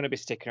they're going to be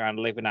sticking around,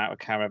 living out a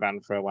caravan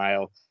for a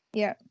while.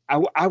 Yeah.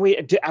 Are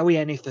we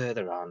any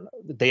further on?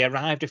 They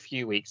arrived a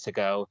few weeks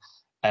ago.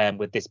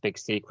 With this big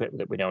secret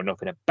that we know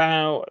nothing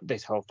about,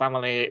 this whole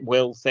family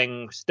will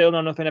thing, still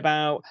know nothing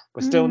about.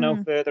 We're still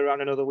no further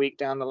on, another week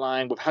down the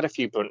line. We've had a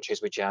few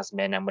brunches with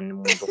Jasmine and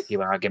we've a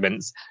few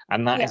arguments,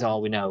 and that is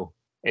all we know,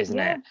 isn't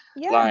it?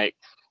 Yeah. Like,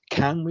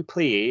 can we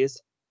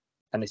please,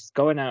 and it's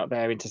going out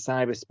there into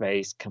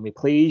cyberspace, can we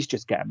please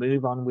just get a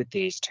move on with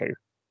these two?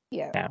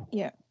 Yeah. Now,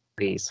 yeah.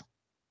 Please.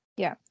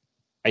 Yeah.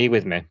 Are you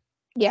with me?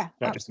 Yeah.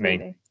 Not absolutely.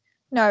 just me.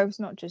 No, it's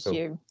not just Cool.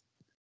 you.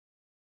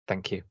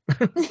 Thank you.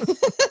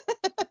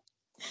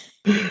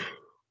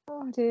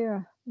 Oh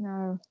dear,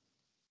 no.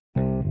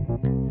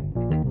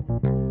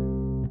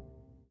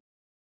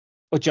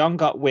 Well, John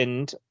got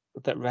wind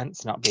that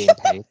rent's not being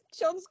paid.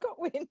 John's got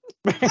wind.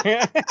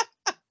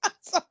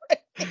 Sorry.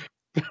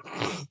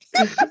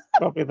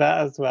 Probably that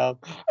as well.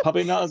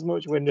 Probably not as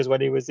much wind as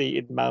when he was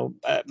eating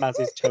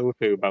Maz's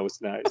tofu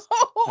most nights.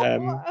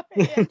 Yeah,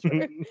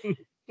 true.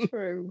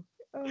 True.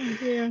 Oh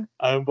dear.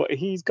 But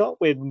he's got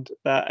wind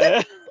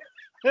that.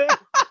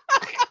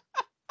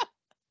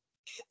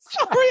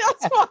 Sorry,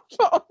 that's my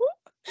fault.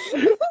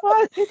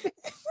 See,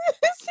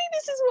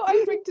 this is what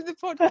I bring to the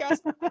podcast.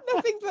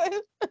 Nothing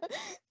but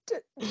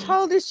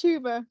childish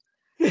humour.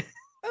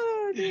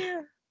 Oh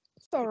dear.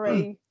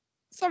 Sorry,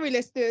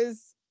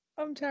 listeners.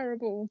 I'm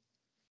terrible.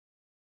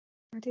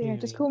 Oh dear.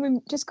 Just call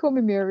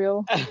me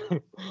Muriel.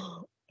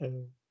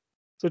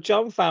 So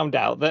John found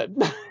out that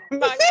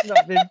Mac's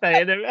not been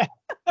paying him.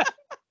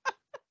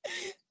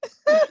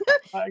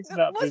 Mac's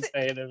not been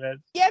paying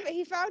him. Yeah, but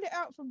he found it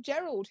out from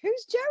Gerald.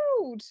 Who's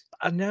Gerald?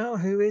 I know.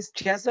 Who is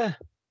Jezza?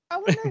 I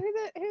want to know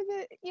who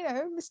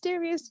the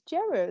mysterious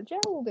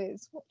Gerald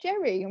is. What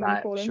Jerry? I'm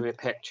gonna call him. Should we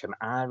picture him?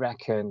 I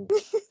reckon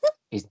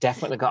he's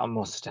definitely got a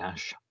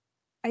mustache.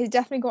 He's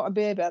definitely got a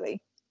beer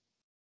belly.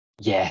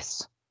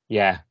 Yes.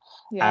 Yeah.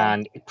 Yeah.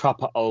 and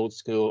proper old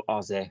school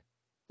Aussie.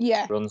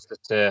 Yeah. Runs the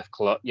surf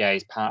club. Yeah,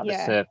 he's part of the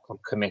Yeah. surf club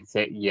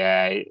committee.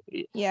 Yeah,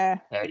 Yeah.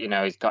 you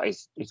know, he's got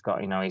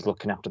you know, he's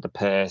looking after the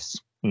purse.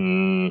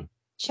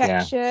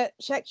 Check Yeah.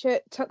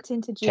 shirt tucked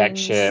into Check jeans.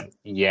 shirt.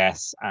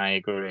 Yes, I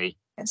agree.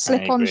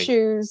 Slip-on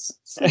shoes.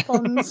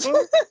 Slip-ons.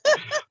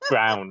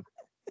 Brown.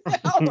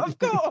 Oh, of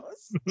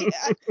course.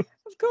 Yeah.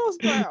 Of course,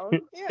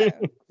 brown. Yeah.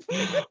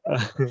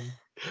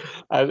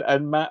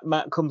 and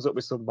Matt comes up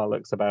with some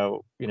bollocks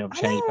about, you know,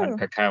 change know.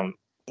 bank account.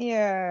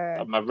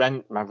 Yeah. My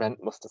rent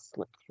must have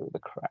slipped through the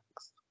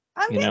cracks.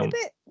 I'm you getting know?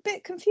 a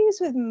bit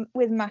confused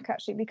with Mac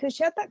actually, because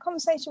she had that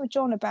conversation with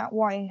John about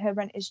why her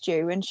rent is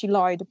due, and she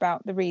lied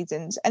about the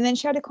reasons. And then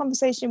she had a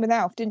conversation with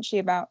Alf, didn't she,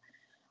 about,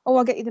 oh,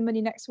 I'll get you the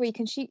money next week.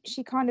 And she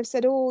kind of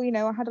said, oh, you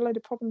know, I had a load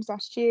of problems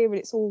last year, and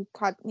it's all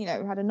had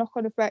a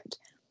knock-on effect.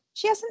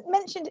 She hasn't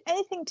mentioned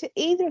anything to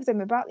either of them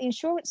about the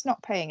insurance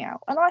not paying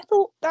out, and I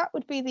thought that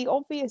would be the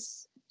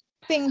obvious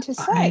thing to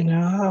say. I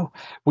know.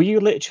 Were you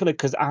literally?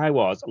 Because I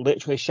was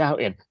literally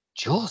shouting,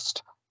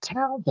 just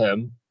tell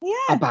them Yeah.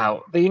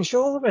 about the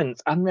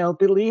insurance, and they'll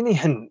be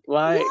lenient.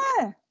 Like,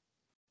 Yeah.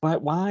 like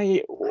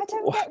why? I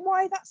don't get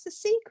why that's the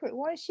secret.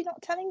 Why is she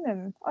not telling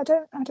them? I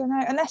don't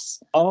know.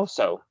 Unless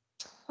Also,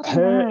 I don't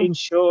her know.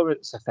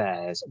 insurance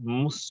affairs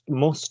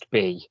must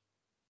be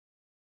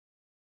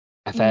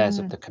affairs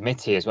of the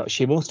committee as well.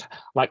 She must,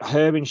 like,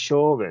 her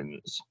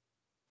insurance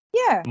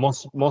Yeah.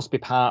 must be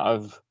part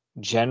of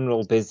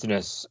general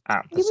business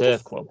at the You would have-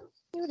 surf club.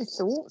 You would have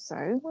thought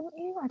so, wouldn't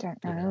you? I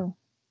don't know.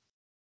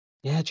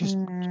 Yeah, just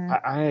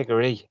I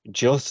agree.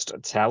 Just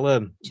tell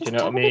them. Just Do you know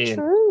tell what I the mean?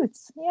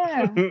 truth.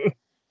 Yeah.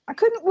 I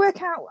couldn't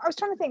work out. I was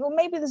trying to think, well,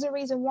 maybe there's a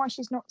reason why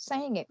she's not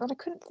saying it, but I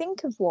couldn't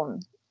think of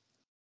one.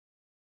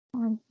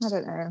 I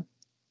don't know.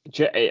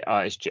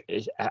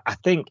 I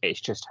think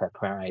it's just her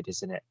pride,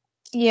 isn't it?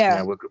 Yeah.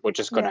 You know, we're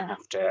just going to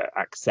have to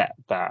accept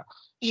that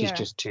she's Yeah.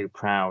 just too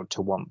proud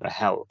to want the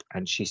help,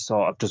 and she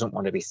sort of doesn't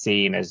want to be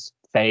seen as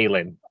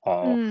failing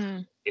or,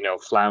 you know,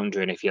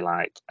 floundering, if you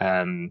like.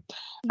 And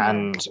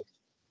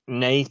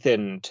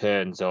Nathan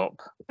turns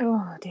up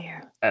Oh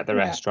dear. at the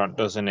restaurant,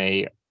 doesn't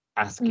he?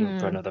 Asking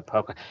for another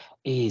poker.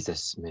 He's a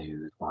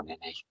smooth one,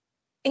 isn't he?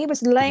 He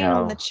was laying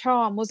on the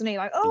charm, wasn't he?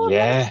 Like, oh,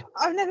 yeah.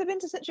 I've never been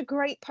to such a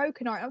great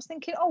poker night. I was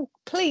thinking, oh,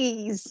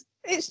 please,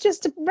 it's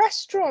just a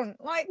restaurant.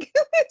 Like,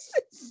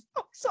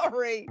 I'm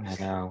sorry.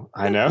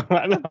 I know.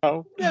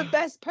 The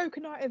best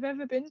poker night I've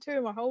ever been to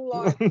in my whole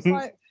life. It's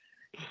like,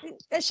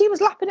 and she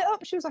was lapping it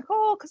up. She was like,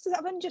 oh, because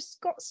that one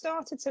just got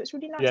started, so it's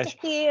really nice to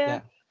hear.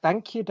 Yeah.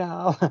 Thank you,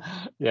 Dal.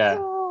 Yeah.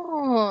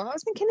 Oh, I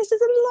was thinking, this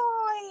is a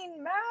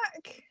line,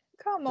 Mac.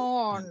 Come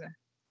on.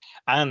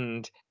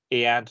 And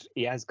he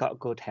has got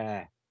good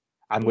hair.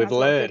 And He we've has got good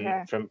learned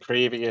hair. from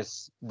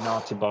previous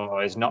naughty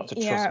boys not to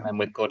trust men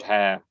with good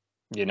hair,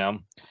 you know.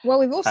 Well,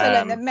 we've also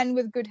learned that men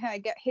with good hair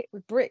get hit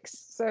with bricks,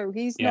 so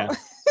he's not.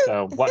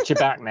 So watch your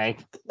back,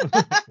 Nate.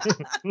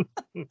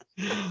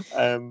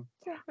 And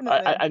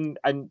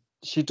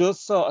she does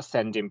sort of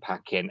send him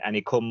packing, and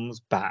he comes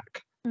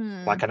back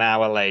like an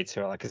hour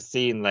later, or like a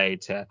scene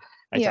later.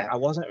 And he's like, I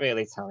wasn't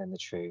really telling the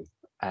truth.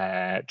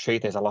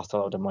 Truth is, I lost a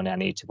load of money. I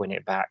need to win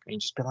it back. And you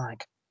just be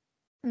like,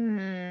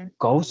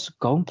 go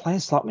and play a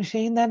slot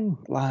machine then.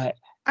 Like,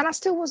 and I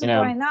still wasn't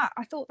buying that.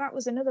 I thought that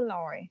was another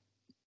lie.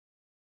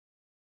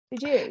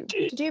 Did you?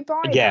 Did you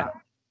buy that?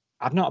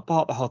 I've not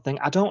bought the whole thing.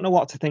 I don't know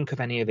what to think of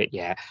any of it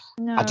yet.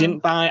 No. I didn't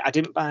buy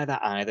that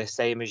either,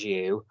 same as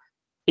you.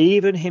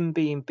 Even him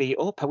being beat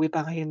up, are we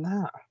buying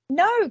that?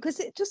 No, because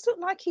it just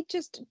looked like he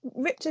just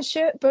ripped a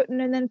shirt button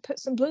and then put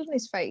some blood on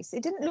his face.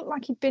 It didn't look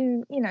like he'd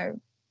been, you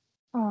know,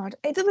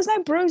 there was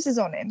no bruises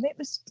on him.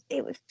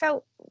 It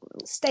felt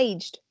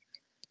staged.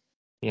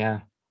 Yeah.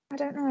 I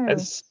don't know.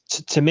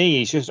 To me,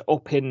 he's just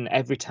upping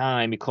every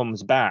time he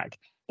comes back.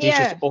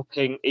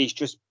 He's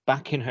just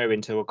backing her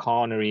into a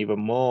corner even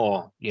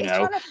more, you know. He's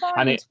trying to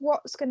find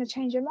what's going to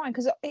change her mind,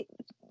 because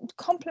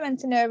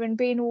complimenting her and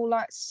being all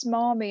like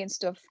smarmy and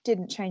stuff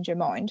didn't change her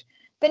mind.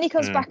 Then he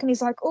comes back and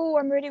he's like, oh,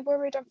 I'm really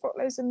worried. I've got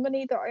loads of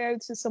money that I owe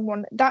to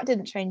someone. That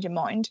didn't change her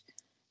mind.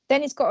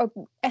 Then he's got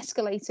to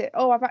escalate it.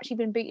 Oh, I've actually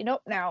been beaten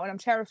up now and I'm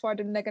terrified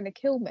and they're going to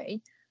kill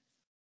me.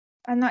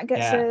 And that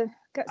gets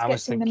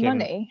him the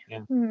money.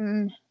 Yeah.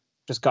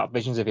 Just got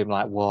visions of him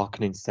like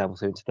walking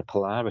himself into the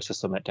Polaris or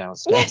something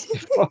downstairs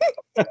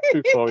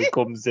before he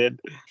comes in.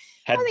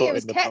 I think it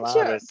was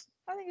ketchup.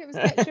 I think it was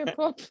ketchup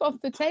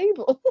off the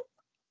table.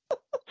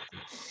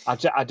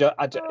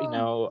 You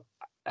know,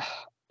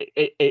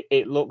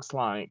 it looks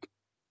like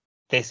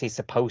this is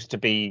supposed to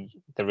be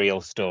the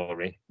real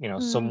story. You know,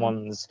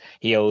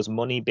 he owes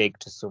money big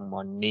to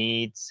someone,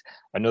 needs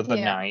another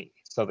night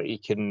so that he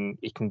can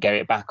get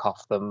it back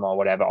off them or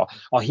whatever,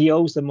 or he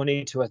owes the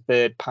money to a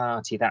third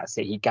party. That's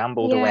it. He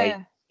gambled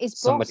away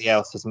somebody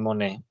else's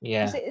money.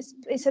 Yeah.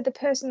 He said the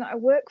person that I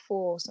work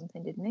for or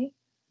something, didn't he?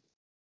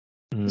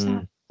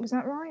 Was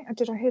that right? Or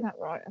did I hear that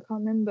right? I can't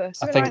remember.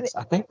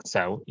 I think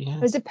so. Yeah.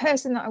 There's a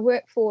person that I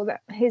work for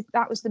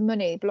that was the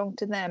money, belonged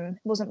to them.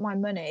 It wasn't my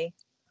money.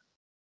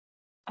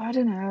 I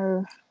don't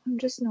know. I'm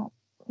just not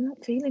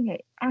not feeling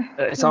it.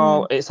 It's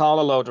all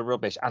a load of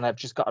rubbish, and I've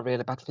just got a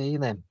really bad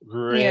feeling,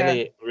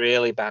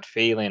 really bad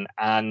feeling.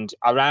 And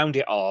around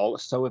it all,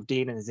 so have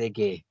Dean and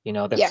Ziggy. You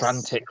know, they're Yes.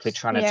 frantically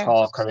trying to Yeah.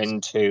 talk her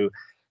into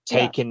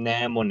taking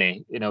their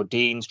money. You know,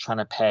 Dean's trying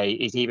to pay.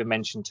 He's even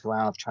mentioned to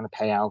Alf trying to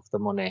pay Alf the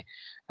money.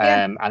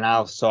 And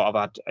Alf sort of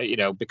had, you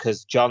know,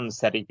 because John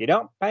said, if you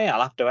don't pay,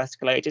 I'll have to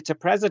escalate it to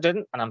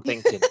president. And I'm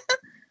thinking,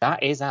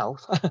 that is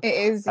Alf. It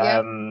is,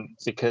 yeah.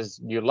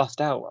 Because you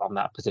lost out on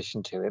that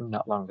position to him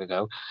not long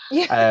ago.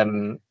 Yeah.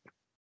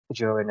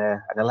 During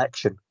an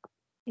election.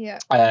 Yeah.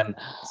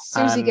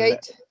 Susie and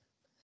Gate.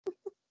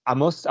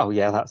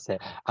 That's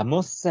it. I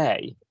must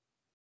say,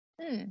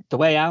 the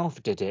way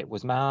Alf did it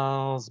was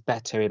miles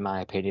better, in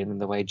my opinion, than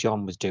the way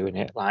John was doing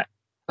it. Like,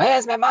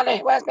 where's my money?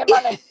 Where's my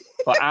money?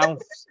 But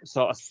Alf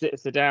sort of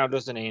sits her down,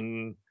 doesn't he?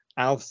 And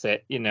Alf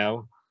sit, you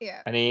know.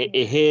 Yeah. And he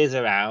hears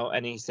her out,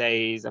 and he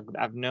says,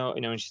 "I've no,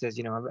 you know." And she says,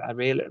 "You know, I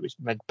really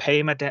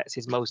paying my debts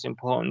is most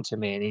important to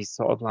me." And he's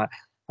sort of like,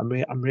 "I'm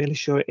really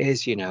sure it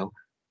is, you know."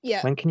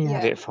 Yeah. When can you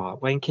have it for?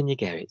 When can you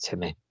get it to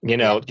me? You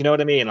know, do you know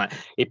what I mean? Like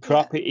he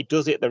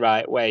does it the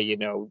right way, you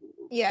know,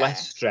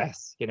 less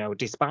stress, you know,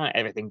 despite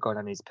everything going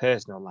on in his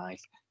personal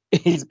life.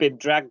 He's been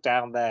dragged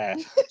down there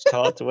to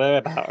talk to her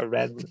about a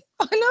rent.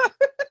 I know.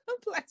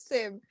 Bless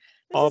him.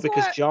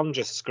 Because John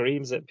just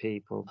screams at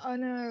people. I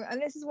know.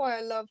 And this is why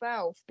I love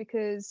Alf,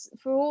 because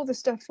for all the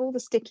stuff, all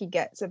the stick he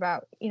gets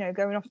about, you know,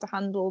 going off the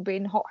handle,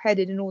 being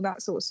hot-headed and all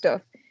that sort of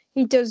stuff,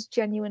 he does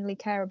genuinely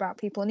care about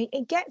people, and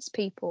he gets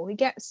people. He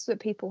gets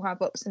that people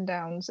have ups and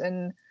downs,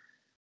 and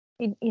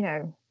he, you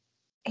know,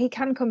 he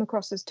can come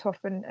across as tough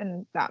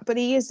and that, but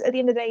he is, at the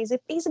end of the day,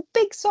 he's a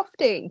big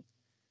softie,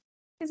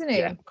 isn't he?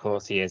 Yeah, of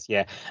course he is.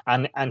 Yeah,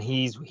 and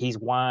he's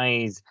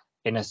wise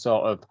in a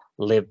sort of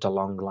lived a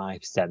long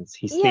life sense.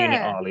 He's seen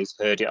it all. He's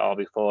heard it all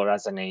before,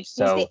 hasn't he?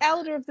 So he's the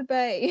elder of the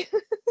bay.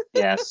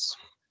 Yes.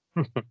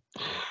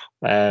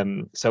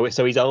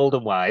 So he's old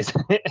and wise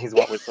is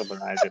what we're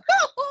summarising.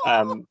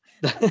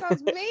 That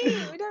sounds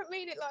mean. We don't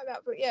mean it like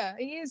that, but yeah,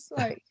 he is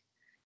like,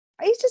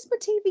 he's just my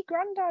TV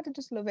granddad. I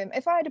just love him.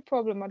 If I had a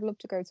problem, I'd love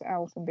to go to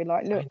Alf and be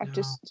like, look,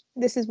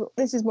 this is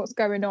what's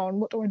going on.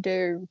 What do I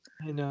do?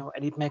 I know,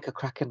 and he'd make a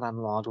cracking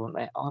landlord, wouldn't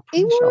they? Oh,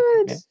 he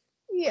would.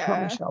 Yeah. I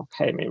promise you'll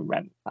pay me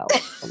rent,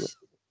 Alf.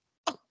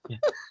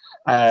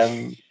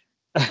 And,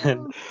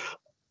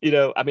 you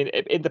know, I mean,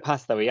 in the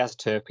past, though, he has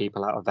turned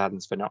people out of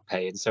vans for not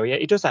paying. So, yeah,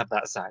 he does have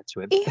that side to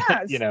him. He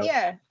has, you know?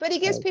 Yeah. But he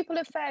gives people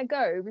a fair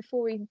go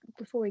before he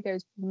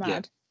goes mad.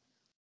 Yeah.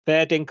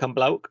 Fair dinkum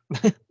bloke.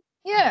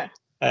 Yeah.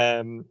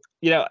 You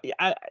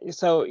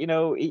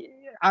know,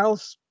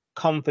 Al's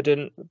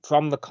confident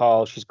from the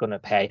call she's going to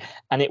pay,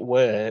 and it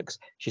works.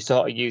 She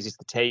sort of uses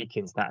the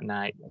takings that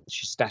night.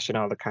 She's stashing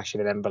all the cash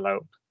in an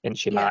envelope, and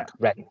she like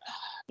rent.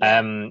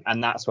 And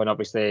that's when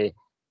obviously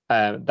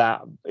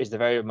that is the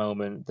very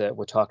moment that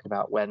we're talking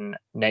about when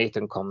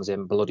Nathan comes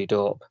in bloodied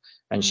up,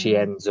 and she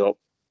ends up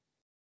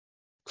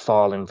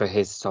falling for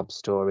his sob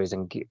stories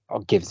and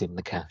gives him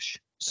the cash.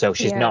 So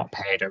she's not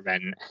paid her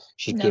rent.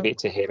 She'd give it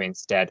to him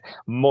instead,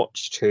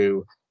 much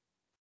to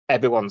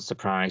everyone's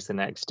surprise the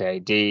next day.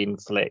 Dean,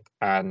 Flick,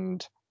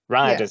 and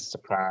Ryder's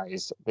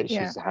surprise that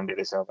she's handed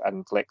this up,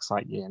 and Flick's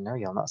like, "Yeah, no,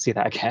 you'll not see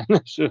that again."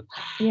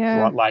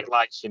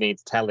 Like she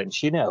needs telling.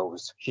 She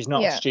knows. She's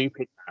not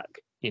stupid, Mac.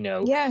 You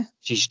know,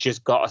 she's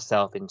just got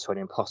herself into an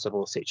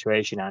impossible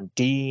situation, and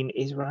Dean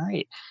is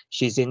right.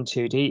 She's in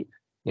too deep.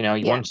 You know,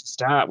 once you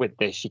start with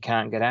this, you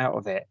can't get out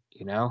of it.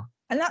 You know.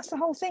 And that's the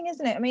whole thing,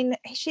 isn't it? I mean,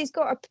 she's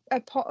got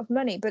a pot of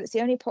money, but it's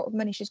the only pot of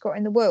money she's got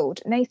in the world.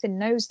 Nathan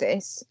knows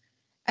this,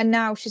 and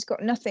now she's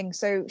got nothing.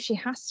 So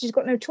she's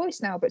got no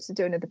choice now but to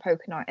do another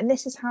poker night. And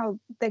this is how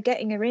they're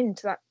getting her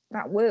into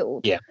that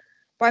world. Yeah.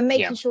 By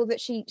making sure that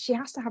she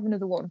has to have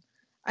another one.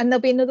 And there'll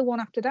be another one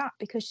after that,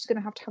 because she's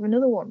going to have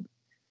another one.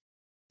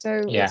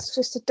 So it's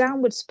just a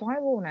downward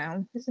spiral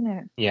now, isn't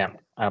it? Yeah,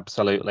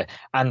 absolutely.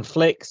 And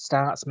Flick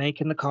starts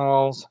making the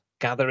calls,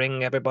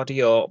 gathering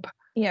everybody up.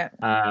 Yeah.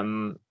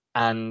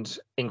 And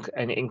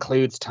it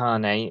includes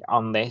Tane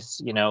on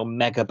this, you know,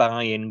 mega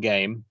buy-in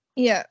game.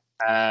 Yeah.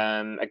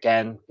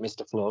 Again,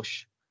 Mr.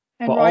 Flush.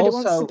 And Ryder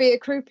wants to be a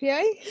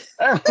croupier.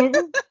 Ryder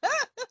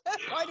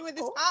with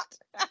his hat.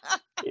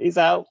 His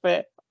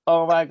outfit.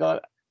 Oh my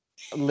God.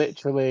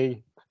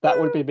 Literally, that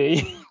would be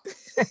me.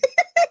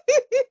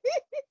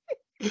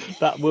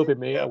 That will be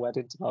me at a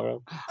wedding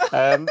tomorrow.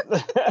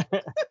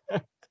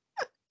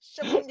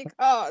 Shuffling your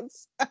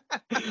cards.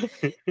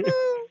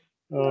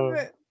 Love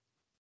it.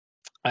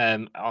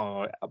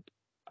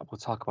 We'll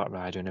talk about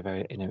Ryder in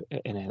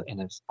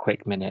a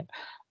quick minute,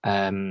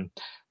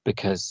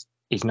 because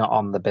he's not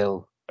on the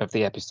bill of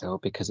the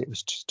episode because it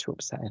was just too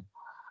upsetting.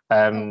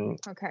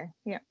 Okay,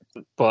 yeah.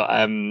 But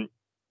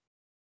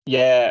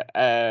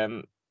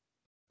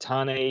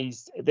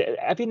Tane's.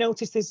 Have you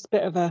noticed there's a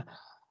bit of a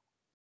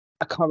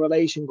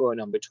correlation going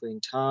on between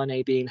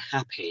Tane being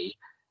happy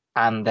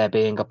and there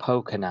being a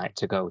poker night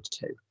to go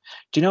to?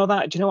 Do you know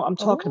that? Do you know what I'm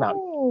talking about?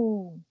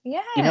 Oh,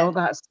 yeah. You know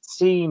that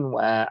scene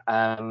where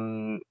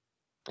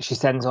she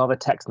sends all the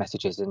text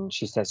messages and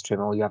she says to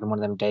him, "Oh, you're having one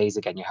of them days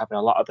again. You're having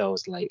a lot of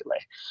those lately."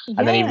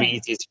 And then he Yeah.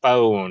 reads his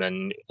phone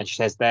and she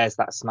says, "There's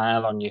that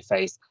smile on your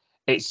face."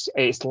 It's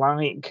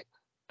like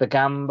the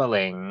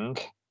gambling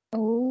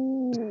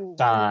Oh.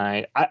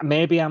 side.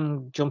 Maybe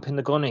I'm jumping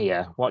the gun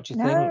here. What do you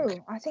think?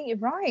 No, I think you're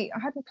right. I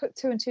hadn't put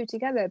two and two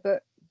together,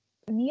 but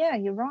yeah,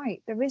 you're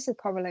right. There is a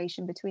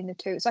correlation between the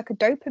two. It's like a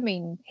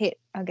dopamine hit,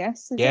 I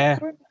guess. Is Yeah, it?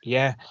 For him?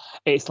 yeah.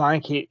 It's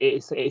like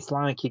it's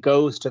like he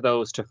goes to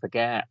those to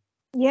forget.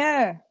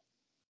 Yeah,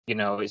 You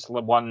know, it's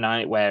one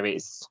night where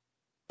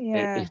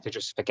yeah, if he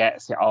just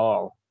forgets it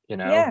all. You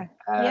know. yeah,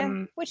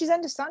 yeah. Which is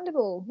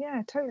understandable.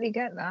 Yeah, totally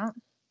get that.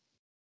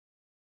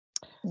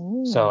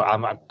 So Ooh.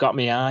 I've got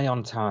my eye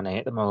on Tane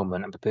at the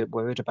moment. I'm a bit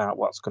worried about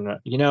what's gonna,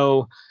 you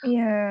know,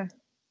 Yeah.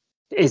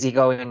 is he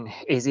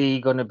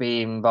gonna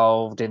be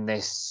involved in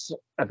this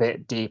a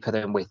bit deeper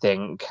than we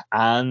think?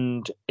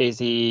 And is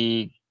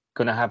he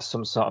gonna have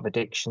some sort of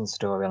addiction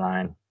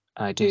storyline?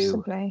 I do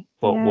Possibly.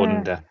 but Yeah.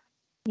 wonder.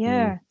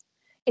 Yeah.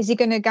 Is he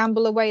going to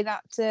gamble away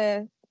that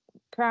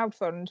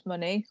crowdfund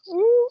money?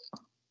 Ooh.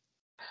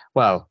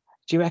 Well,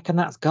 do you reckon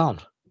that's gone?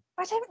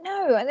 I don't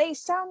know. It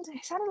sounded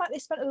like they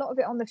spent a lot of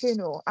it on the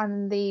funeral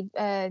and the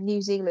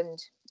New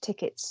Zealand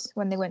tickets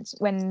when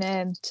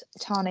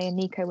Tane and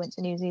Nico went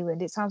to New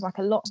Zealand. It sounds like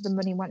a lot of the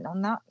money went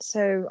on that.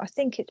 So I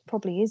think it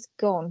probably is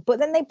gone. But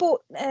then they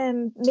bought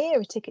Mia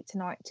a ticket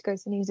tonight to go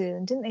to New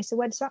Zealand, didn't they? So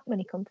where does that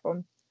money come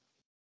from?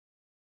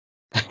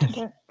 I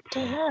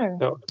don't know.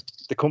 No,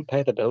 they couldn't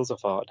pay the bills a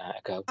fortnight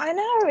ago. I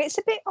know, it's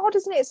a bit odd,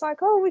 isn't it? It's like,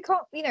 oh, we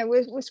can't,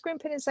 we're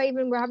scrimping and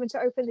saving, we're having to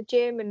open the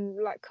gym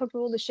and like cover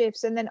all the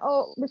shifts, and then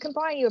we can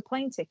buy you a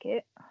plane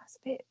ticket. It's a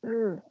bit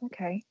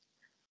okay.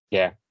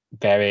 Yeah,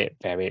 very,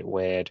 very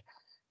weird.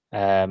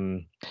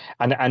 And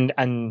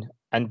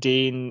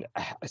Dean,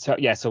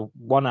 so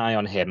one eye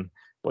on him,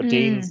 but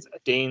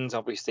Dean's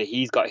obviously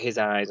he's got his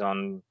eyes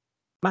on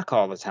Mac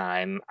all the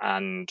time,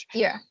 and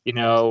Yeah. you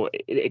know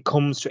it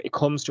comes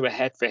to a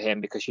head for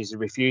him because she's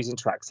refusing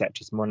to accept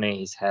his money,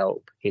 his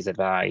help, his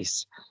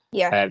advice.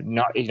 Yeah.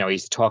 Not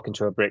he's talking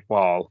to a brick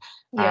wall,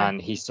 Yeah. and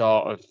he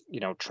sort of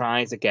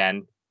tries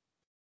again.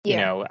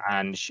 Yeah.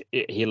 And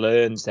he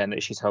learns then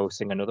that she's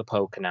hosting another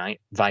poker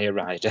night via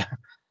Ryder.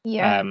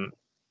 Yeah.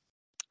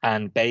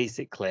 And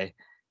basically,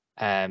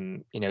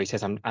 he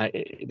says,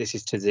 this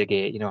is to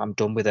Ziggy, I'm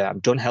done with her. I'm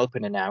done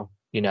helping her now.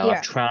 Yeah.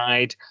 I've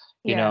tried,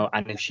 Yeah.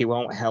 and if she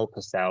won't help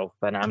herself,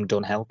 then I'm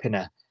done helping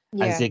her. And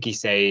Yeah. Ziggy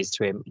says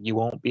to him, you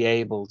won't be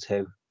able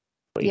to.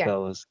 But he Yeah.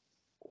 goes,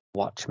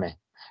 watch me.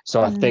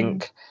 So I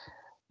think,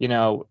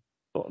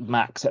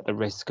 Mac's at the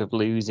risk of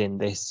losing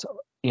this,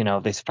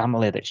 this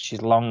family that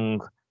she's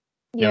long,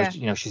 Yeah.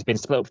 she's been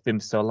split up with him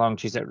so long.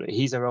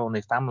 He's her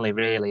only family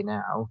really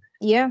now.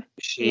 Yeah.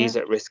 She's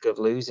at risk of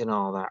losing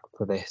all that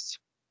for this.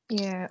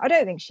 Yeah, I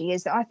don't think she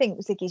is. I think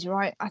Ziggy's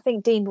right. I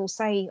think Dean will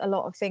say a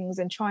lot of things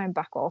and try and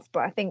back off,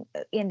 but I think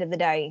at the end of the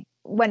day,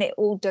 when it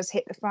all does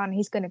hit the fan,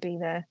 he's going to be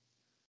there.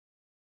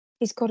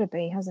 He's got to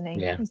be, hasn't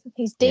he? Yeah.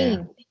 He's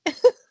Dean.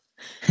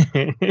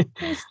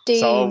 He's Dean.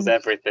 Solves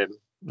everything.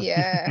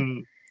 Yeah.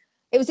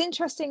 It was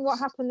interesting what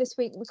happened this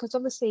week because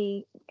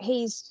obviously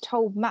he's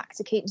told Mac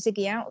to keep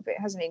Ziggy out of it,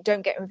 hasn't he?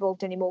 Don't get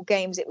involved in any more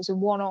games. It was a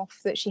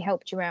one-off that she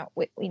helped you out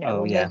with,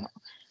 Oh, yeah.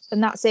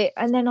 And that's it.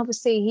 And then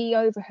obviously he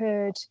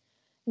overheard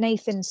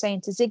Nathan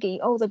saying to Ziggy,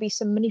 "Oh, there'll be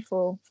some money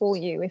for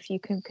you if you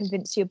can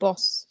convince your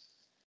boss,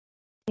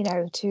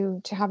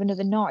 to have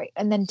another night."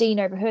 And then Dean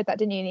overheard that,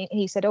 didn't he? And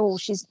he said, "Oh,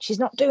 she's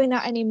not doing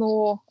that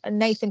anymore." And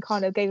Nathan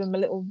kind of gave him a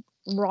little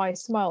wry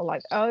smile,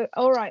 like, "Oh,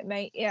 all right,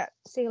 mate. Yeah,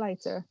 see you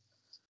later."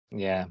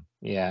 Yeah.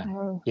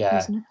 Oh,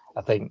 Yeah.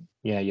 I think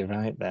you're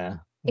right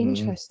there.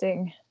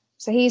 Interesting.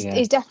 So he's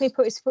definitely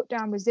put his foot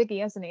down with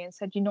Ziggy, hasn't he, and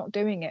said, "You're not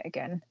doing it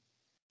again.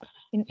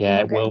 You're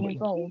not getting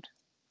involved."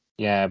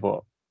 Yeah,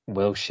 but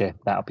will she?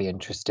 That'll be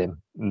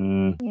interesting.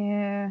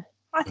 Yeah,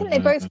 I think they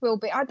both will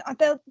be.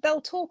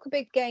 They'll talk a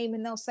big game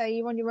and they'll say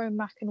you're on your own,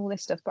 Mac, and all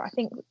this stuff. But I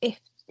think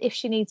if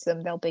she needs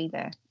them, they'll be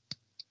there.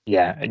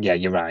 Yeah,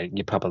 you're right.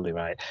 You're probably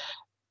right.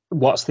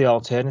 What's the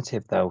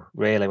alternative, though?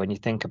 Really, when you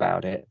think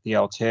about it, the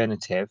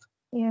alternative,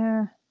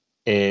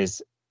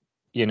 is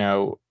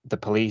the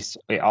police.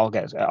 It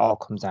all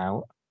comes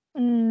out,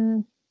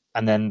 and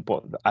then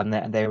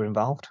they were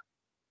involved.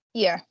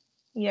 Yeah.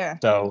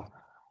 So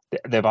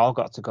they've all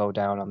got to go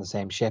down on the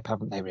same ship,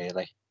 haven't they?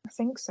 Really? I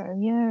think so.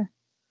 Yeah.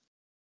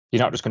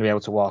 You're not just going to be able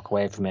to walk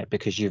away from it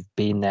because you've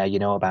been there, you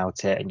know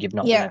about it, and you've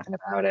not done anything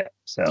about it.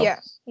 So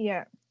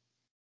Yeah.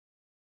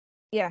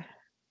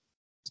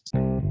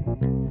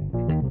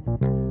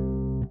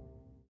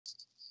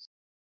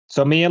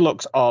 So Mia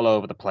looks all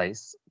over the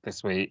place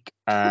this week,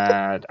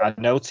 and I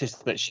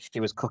noticed that she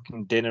was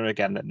cooking dinner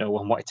again that no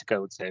one wanted to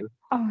go to.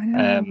 Oh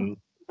no!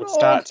 Would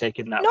start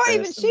taking that. Not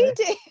even she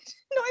did.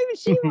 Not even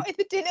she wanted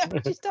the dinner.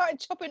 She started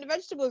chopping the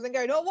vegetables and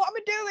going, "Oh, what am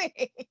I doing?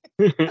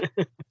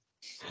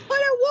 I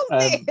don't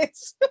want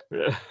this."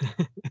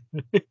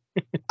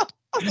 I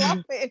was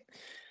laughing.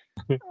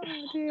 Oh,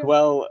 dear.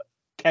 Well,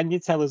 can you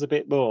tell us a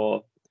bit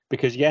more?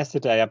 Because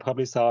yesterday I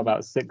probably saw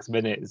about 6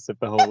 minutes of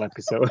the whole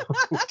episode.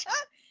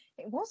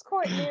 It was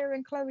quite Mia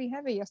and Chloe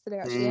heavy yesterday,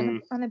 actually,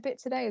 Mm. and a bit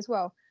today as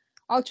well.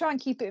 I'll try and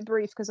keep it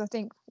brief because I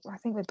think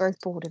we're both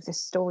bored of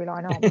this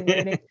storyline, aren't we?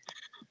 Really,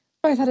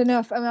 both had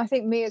enough. I mean, I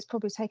think Mia's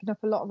probably taken up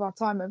a lot of our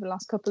time over the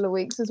last couple of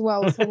weeks as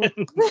well. So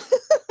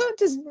we're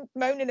just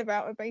moaning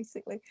about her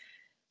basically.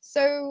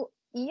 So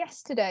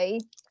yesterday,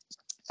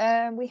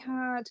 we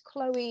had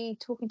Chloe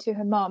talking to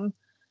her mum.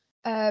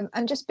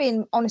 And just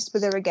being honest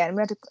with her again,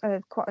 we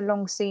had quite a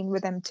long scene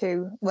with them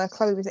too, where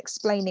Chloe was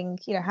explaining,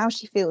 how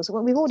she feels.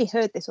 Well, we've already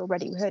heard this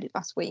already. We heard it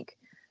last week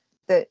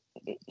that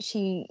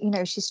she,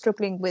 she's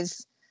struggling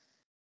with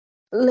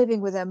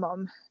living with her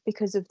mum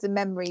because of the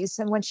memories.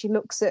 And when she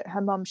looks at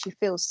her mum, she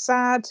feels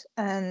sad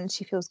and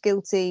she feels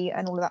guilty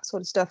and all of that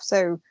sort of stuff.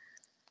 So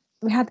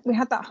we had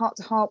that heart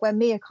to heart where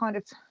Mia kind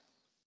of,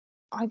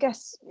 I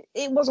guess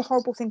it was a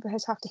horrible thing for her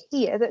to have to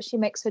hear that she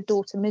makes her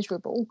daughter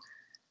miserable.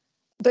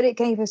 But it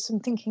gave her some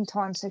thinking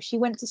time. So she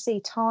went to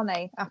see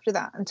Tane after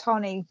that. And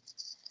Tane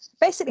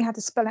basically had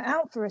to spell it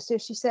out for her. So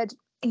he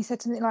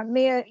said something like,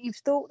 Mia, you've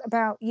thought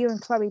about you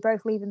and Chloe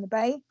both leaving the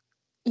bay.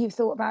 You've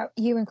thought about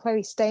you and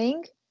Chloe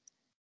staying.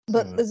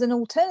 But there's an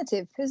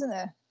alternative, isn't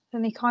there?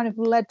 And he kind of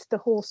led the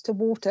horse to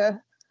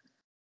water.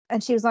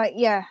 And she was like,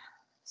 yeah.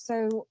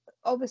 So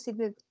obviously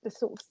the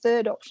sort of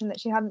third option that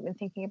she hadn't been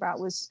thinking about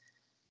was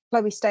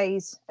Chloe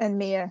stays and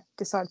Mia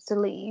decides to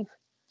leave.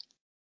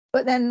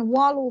 But then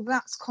while all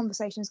that's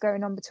conversations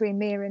going on between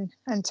Mia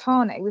and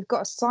Tane, we've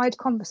got a side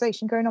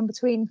conversation going on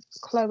between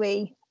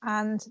Chloe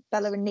and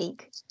Bella and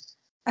Nick.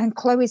 And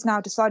Chloe's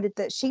now decided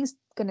that she's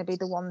going to be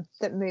the one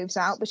that moves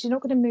out, but she's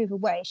not going to move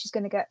away. She's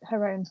going to get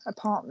her own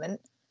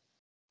apartment.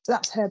 So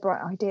that's her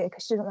bright idea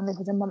because she doesn't want to live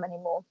with her mum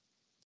anymore.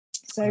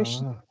 So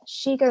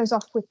she goes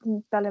off with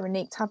Bella and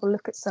Nick to have a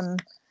look at some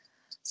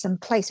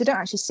place. We don't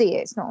actually see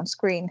it. It's not on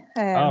screen.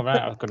 I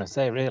was going to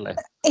say, really?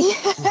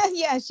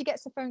 Yeah, she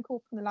gets a phone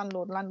call from the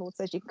landlord. The landlord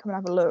says you can come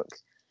and have a look.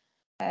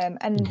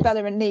 And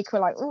Bella and Nick were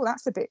like, oh,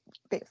 that's a bit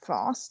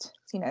fast,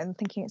 and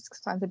thinking it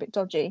sounds a bit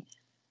dodgy.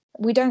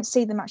 We don't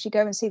see them actually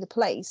go and see the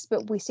place,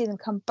 but we see them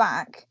come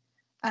back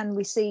and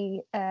we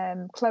see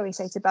Chloe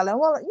say to Bella,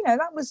 well,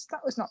 that was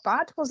not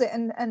bad, was it?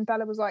 And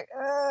Bella was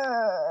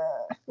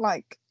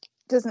like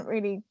doesn't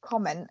really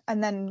comment.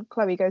 And then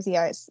Chloe goes,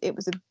 yeah, it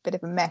was a bit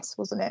of a mess,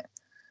 wasn't it?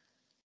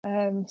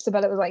 So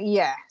Bella was like,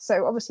 yeah.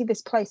 So obviously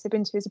this place they've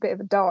been to is a bit of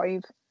a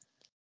dive.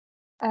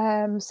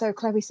 So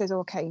Chloe says,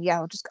 okay,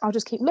 yeah, I'll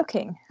just keep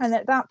looking. And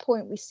at that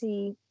point we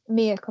see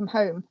Mia come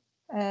home.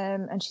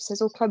 And she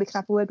says, oh, Chloe, can I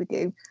have a word with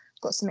you?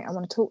 I've got something I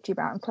want to talk to you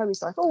about. And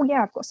Chloe's like, oh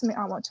yeah, I've got something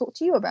I want to talk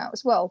to you about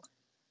as well.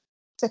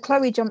 So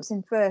Chloe jumps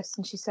in first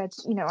and she said,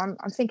 I'm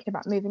thinking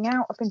about moving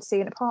out. I've been to see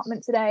an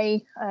apartment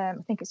today. I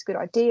think it's a good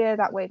idea.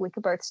 That way we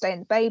could both stay in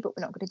the bay, but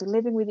we're not going to be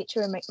living with each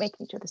other and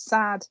making each other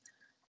sad.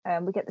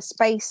 We get the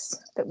space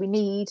that we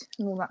need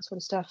and all that sort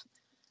of stuff.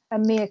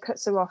 And Mia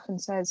cuts her off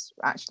and says,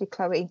 actually,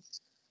 Chloe,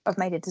 I've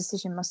made a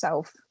decision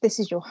myself. This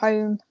is your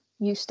home.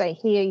 You stay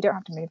here. You don't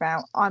have to move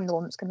out. I'm the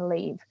one that's going to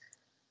leave.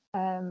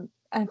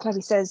 And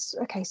Chloe says,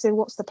 okay, so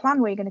what's the plan?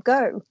 Where are you going to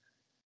go?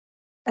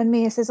 And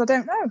Mia says, I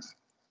don't know.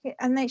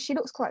 And then she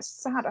looks quite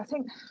sad. I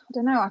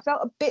don't know. I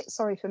felt a bit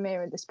sorry for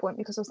Mia at this point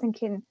because I was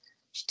thinking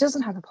she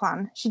doesn't have a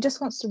plan. She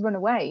just wants to run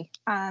away.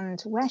 And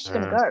where's she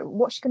going to go?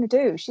 What's she going to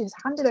do? She's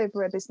handed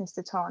over her business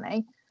to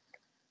Tane.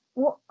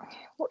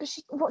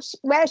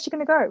 Where's she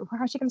going to go?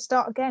 How's she going to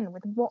start again?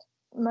 With what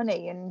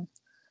money and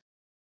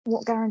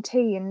what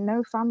guarantee and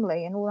no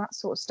family and all that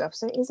sort of stuff?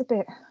 So it is a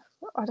bit,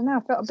 I don't know.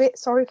 I felt a bit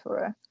sorry for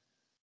her.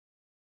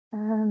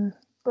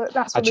 But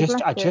that's what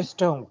I just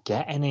don't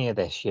get any of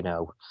this,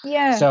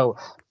 Yeah. So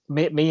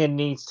Mia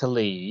needs to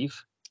leave.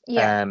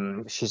 Yeah.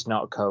 She's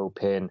not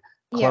coping.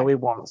 Chloe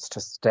wants to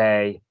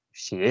stay.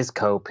 She is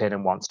coping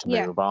and wants to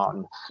move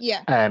on.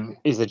 Yeah.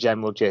 Is the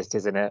general gist,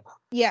 isn't it?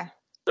 Yeah.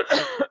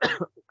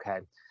 Okay.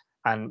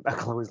 And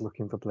Chloe's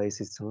looking for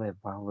places to live.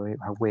 Wow,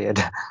 how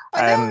weird.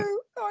 I know.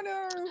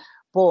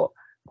 But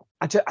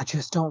I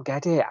just don't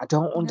get it. I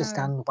don't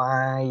understand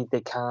why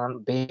they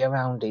can't be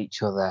around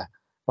each other.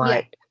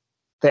 Like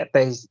that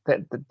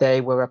they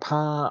were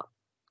apart,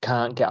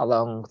 can't get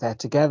along. They're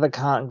together,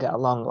 can't get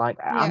along. Like,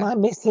 am I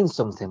missing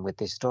something with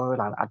this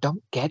storyline? I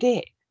don't get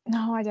it.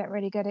 No, I don't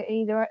really get it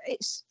either.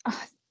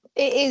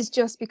 It is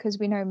just because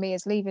we know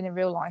Mia's leaving in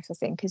real life, I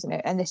think, isn't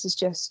it? And this is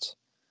just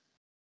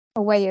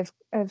a way of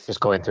just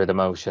going through the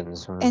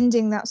motions,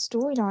 ending that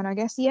storyline, I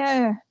guess.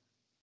 Yeah.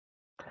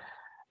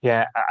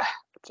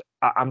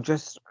 I'm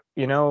just,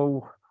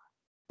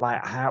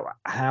 like how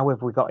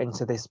have we got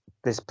into this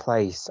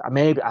place?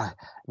 Maybe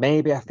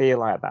I feel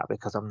like that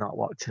because I'm not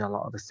watching a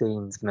lot of the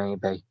scenes.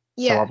 Maybe.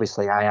 So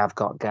obviously I have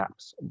got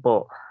gaps,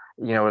 but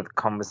the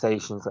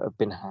conversations that have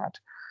been had.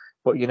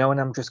 But and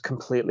I'm just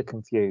completely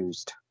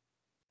confused.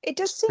 It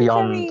does seem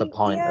beyond the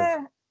point.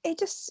 It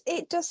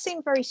does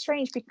seem very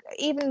strange.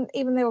 Even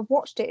though I've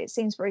watched it, it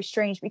seems very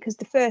strange because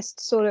the first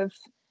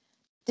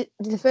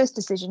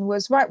decision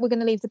was right. We're going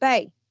to leave the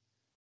bay,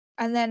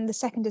 and then the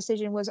second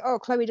decision was, oh,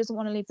 Chloe doesn't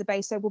want to leave the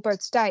bay, so we'll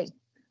both stay.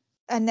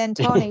 And then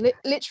Tane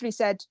literally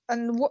said,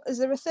 and what is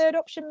there a third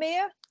option,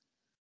 Mia?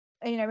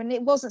 you know, and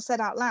it wasn't said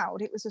out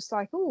loud. It was just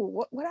like,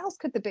 oh, what else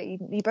could there be?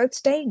 You both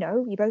stay?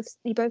 No. You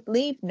both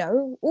leave?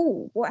 No.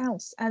 Oh, what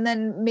else? And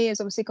then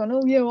Mia's obviously gone,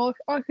 oh yeah,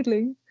 I could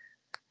leave.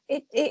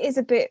 It is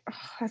a bit,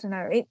 I don't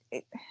know.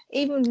 It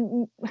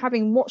even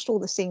having watched all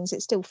the scenes,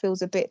 it still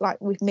feels a bit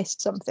like we've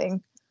missed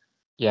something.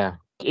 Yeah.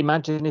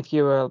 Imagine if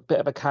you were a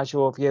bit of a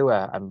casual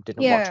viewer and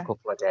didn't watch a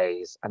couple of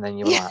days, and then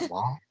you were like,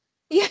 what?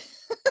 Yeah.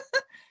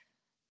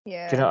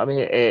 Yeah. Do you know what I mean?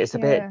 It's a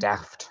Yeah. bit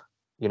daft.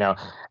 You know,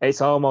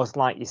 it's almost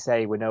like you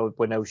say, we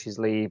know she's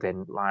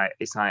leaving. Like,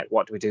 it's like,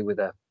 what do we do with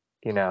her?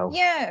 You know?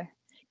 Yeah,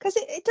 because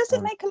it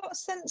doesn't make a lot of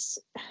sense.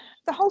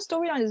 The whole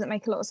storyline doesn't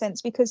make a lot of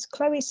sense, because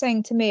Chloe's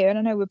saying to Mia, and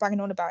I know we're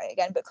banging on about it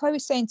again, but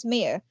Chloe's saying to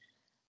Mia,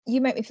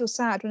 you make me feel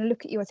sad. When I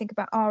look at you, I think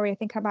about Ari, I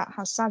think about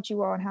how sad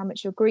you are and how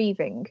much you're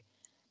grieving.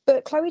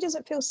 But Chloe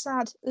doesn't feel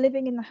sad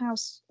living in the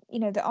house, you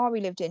know, that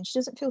Ari lived in. She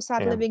doesn't feel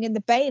sad living in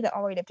the bay that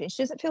Ari lived in.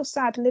 She doesn't feel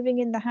sad living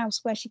in the house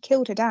where she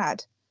killed her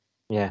dad.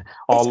 Yeah,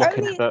 or It's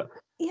looking only- at the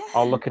Yeah.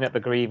 or looking at the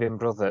grieving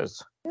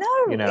brothers. No,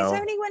 you know.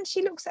 it's only when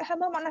she looks at her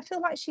mum, and I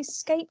feel like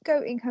she's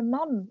scapegoating her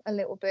mum a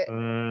little bit.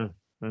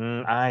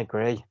 I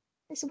agree.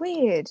 It's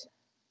weird.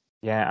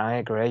 Yeah, I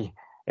agree.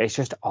 It's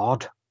just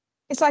odd.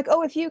 It's like,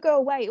 oh, if you go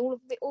away,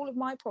 all of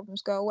my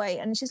problems go away,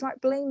 and she's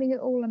like blaming it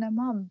all on her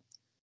mum.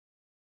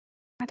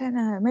 I don't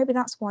know. Maybe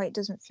that's why it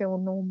doesn't feel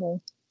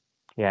normal.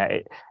 Yeah,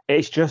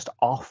 it's just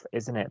off,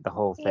 isn't it? The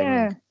whole thing.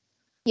 Yeah.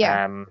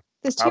 Yeah.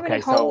 There's too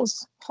many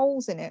holes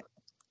in it.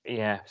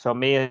 Yeah. So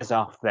Mia's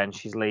off. Then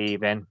she's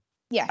leaving.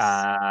 Yes.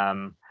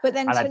 But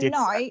then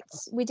tonight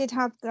we did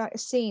have a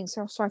scene.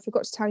 So sorry, I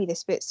forgot to tell you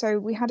this bit. So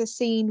we had a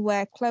scene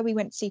where Chloe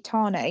went to see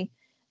Tane,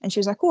 and she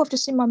was like, "Oh, I've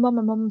just seen my mum,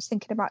 and mum's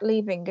thinking about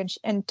leaving."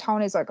 And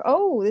Tane's like,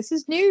 "Oh, this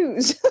is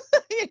news."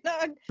 You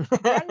know,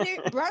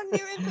 brand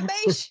new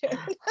information.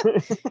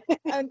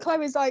 And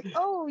Chloe's like,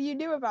 "Oh, you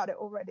knew about it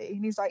already?"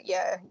 And he's like,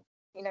 "Yeah,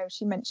 you know,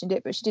 she mentioned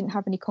it, but she didn't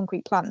have any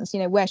concrete plans.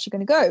 You know, where's she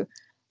going to go?"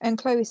 And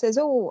Chloe says,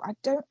 "Oh, I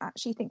don't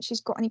actually think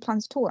she's got any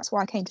plans at all. That's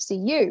why I came to see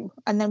you."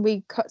 And then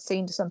we cut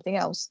scene to something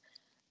else.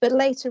 But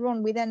later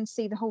on, we then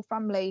see the whole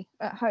family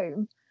at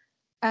home,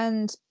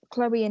 and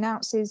Chloe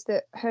announces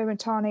that her and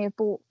Tane have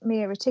bought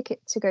Mia a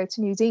ticket to go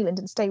to New Zealand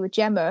and stay with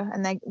Gemma.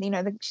 And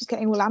she's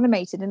getting all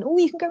animated, and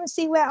you can go and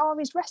see where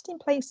Ari's resting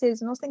place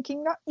is. And I was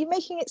thinking, you're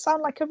making it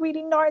sound like a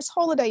really nice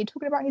holiday,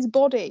 talking about his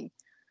body.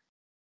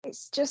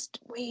 It's just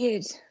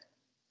weird.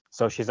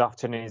 So she's off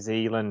to New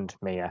Zealand,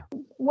 Mia.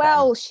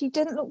 Well, she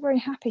didn't look very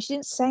happy. She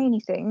didn't say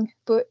anything.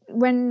 But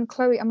when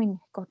Chloe, I mean,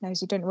 God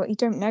knows you don't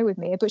know with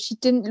Mia, but she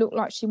didn't look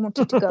like she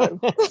wanted to go.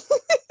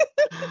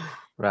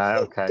 Right,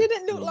 okay.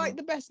 Didn't look like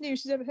the best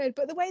news she's ever heard.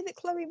 But the way that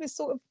Chloe was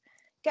sort of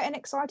getting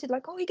excited,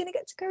 like, oh, you're going to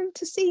get to go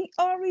to see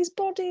Ari's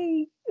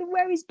body and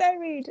where he's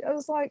buried. I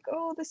was like,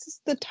 oh,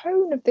 the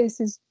tone of this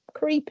is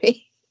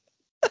creepy.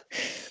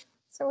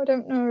 So I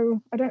don't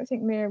know. I don't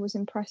think Mia was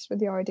impressed with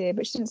the idea,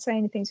 but she didn't say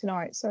anything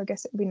tonight. So I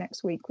guess it'll be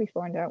next week we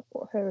find out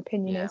what her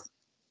opinion is.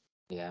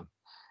 Yeah.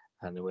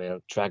 And we'll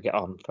drag it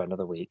on for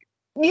another week.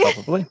 Yeah.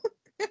 Probably.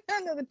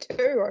 Another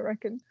 2, I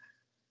reckon.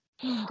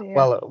 Oh, dear.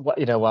 Well,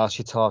 while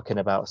she's talking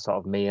about sort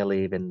of Mia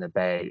leaving the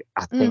bay,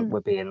 I think we're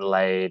being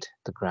laid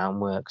the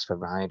groundworks for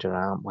Ryder,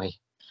 aren't we?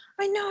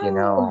 I know. You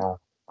know,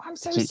 I'm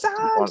so he sad.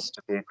 wants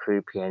to be a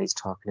croupier, and he's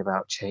talking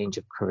about change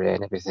of career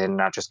and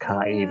everything. I just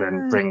can't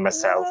even bring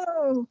myself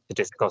to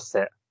discuss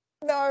it.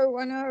 No,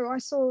 I know. I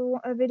saw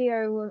a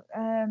video.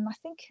 I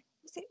think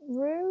was it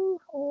Rue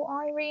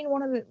or Irene?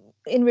 One of the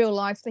in real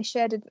life, they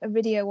shared a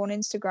video on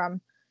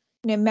Instagram.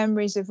 You know,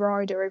 memories of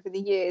Ryder over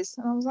the years,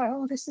 and I was like,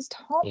 "Oh, this is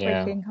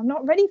heartbreaking. Yeah. I'm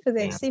not ready for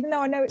this, even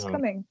though I know it's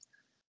coming."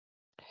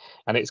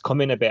 And it's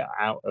coming a bit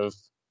out of,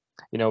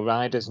 you know,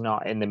 Ryder's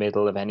not in the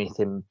middle of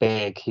anything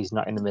big. He's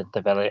not in the middle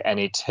of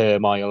any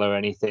turmoil or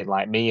anything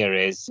like Mia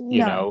is.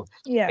 You know,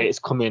 it's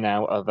coming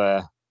out of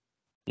a,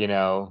 you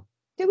know.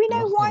 Do we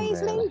know why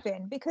he's really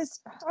leaving? Because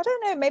I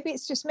don't know. Maybe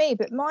it's just me,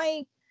 but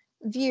my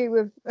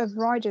view of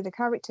Ryder, the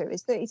character,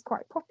 is that he's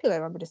quite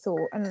popular. I would have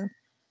thought, and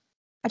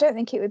I don't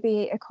think it would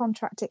be a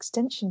contract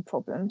extension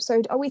problem.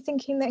 So are we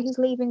thinking that he's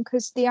leaving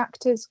because the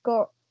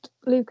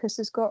Lucas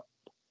has got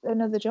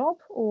another job,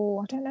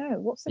 or I don't know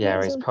what's the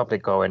reason? He's probably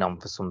going on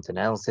for something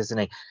else, isn't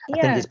he?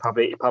 I think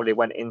he probably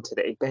went into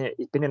that.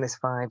 He's been in this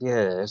 5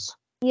 years.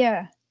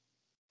 Yeah.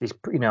 He's,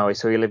 you know,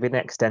 so he'll have been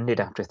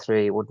extended after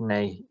 3, wouldn't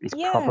he? He's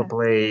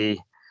probably.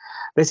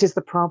 This is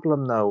the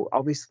problem, though.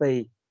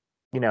 Obviously,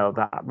 you know,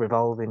 that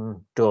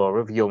revolving door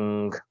of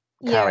young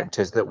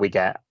characters that we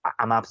get,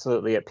 I'm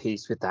absolutely at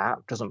peace with that.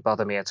 Doesn't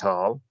bother me at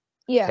all.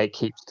 Yeah. It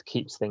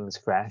keeps things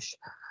fresh.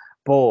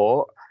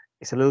 But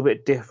it's a little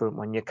bit different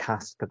when you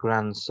cast the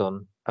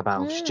grandson of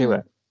Al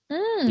Stewart,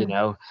 you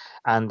know,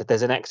 and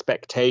there's an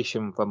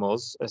expectation from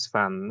us as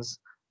fans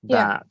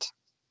that,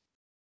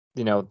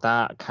 you know,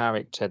 that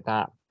character,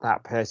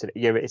 that person,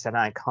 it's an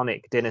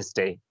iconic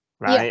dynasty,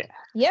 right?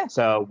 Yeah.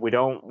 So we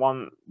don't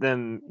want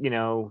them, you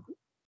know,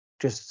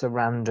 just a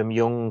random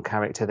young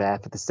character there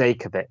for the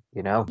sake of it,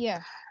 you know?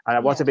 Yeah. And I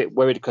was a bit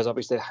worried because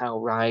obviously how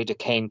Ryder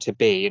came to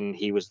be, and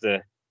he was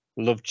the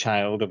love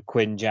child of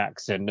Quinn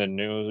Jackson, and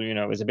it was,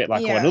 it was a bit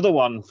like, oh, Yeah. another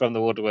one from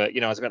the woodwork.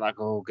 It's a bit like,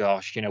 oh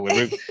gosh,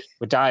 we're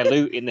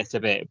diluting this a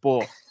bit.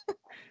 But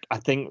I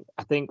think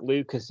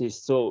Lucas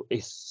is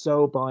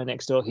so boy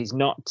next door. He's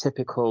not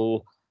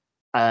typical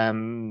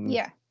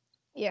Yeah.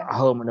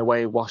 home and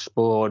away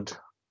washboard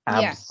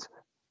abs,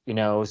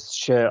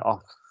 shirt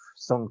off,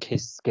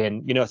 sun-kissed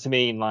skin. You know what I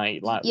mean?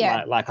 Like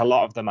a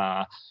lot of them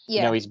are.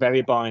 Yeah. He's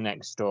very boy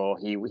next door.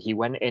 He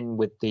went in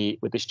with the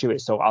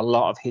Stuart, so a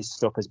lot of his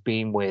stuff has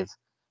been with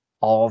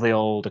all the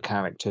older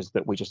characters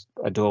that we just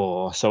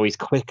adore. So he's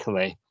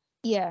quickly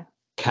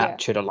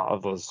captured a lot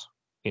of us.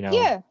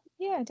 Yeah,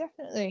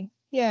 definitely.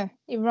 Yeah,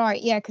 you're right.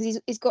 Yeah, because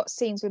he's got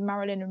scenes with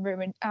Marilyn and Rue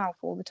and Alf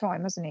all the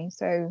time, hasn't he?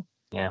 So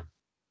yeah,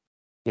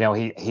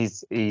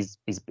 he's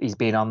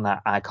been on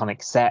that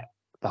iconic set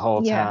the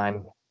whole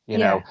time.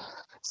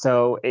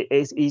 So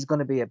he's going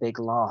to be a big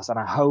loss, and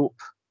I hope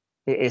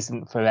it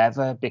isn't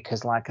forever,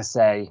 because, like I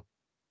say,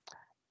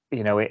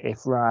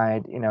 if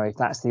Ride, if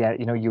that's the,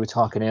 you were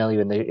talking earlier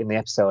in the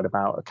episode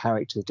about a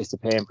character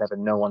disappearing forever,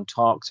 no one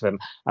talks to him.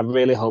 I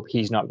really hope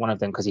he's not one of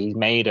them, because he's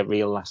made a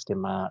real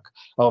lasting mark.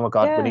 Oh my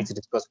God, we need to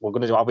discuss. We're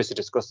going to obviously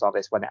discuss all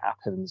this when it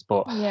happens,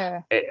 but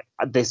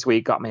this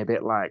week got me a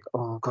bit like,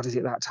 oh God, is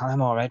it that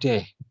time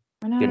already?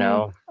 I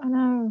know. I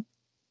know.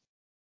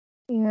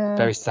 Yeah.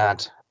 Very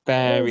sad.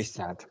 Very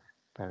sad.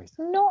 Very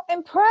sad. Not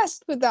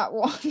impressed with that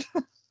one.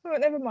 But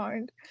never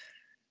mind.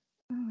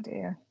 Oh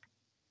dear.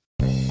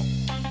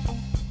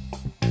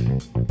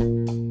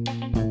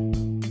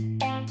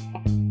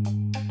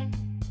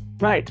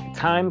 Right,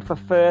 time for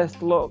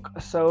first look,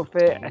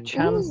 Sophie. A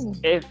chance,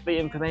 if the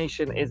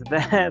information is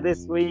there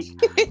this week,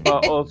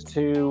 for us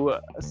to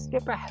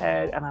skip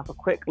ahead and have a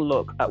quick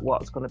look at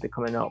what's going to be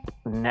coming up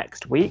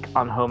next week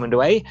on Home and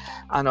Away,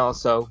 and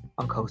also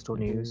on Coastal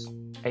News.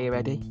 Are you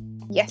ready?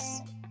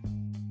 Yes.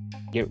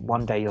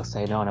 One day you'll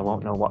say no, and I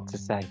won't know what to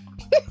say.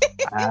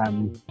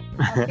 I'll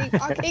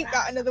keep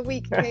that another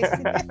week in case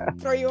I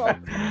throw you off.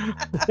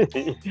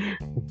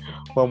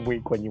 1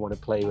 week when you want to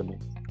play with me.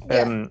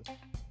 Yeah.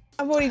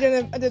 I've already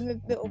done a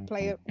little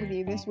play with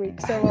you this week,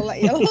 so I'll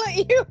let you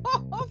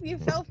off. You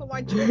fell for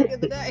my trick the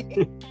other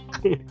day.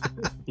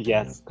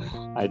 Yes,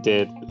 I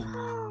did.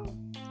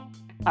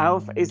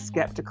 Alf is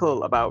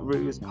sceptical about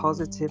Rue's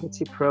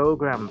positivity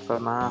program for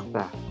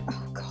Martha.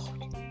 Oh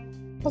God,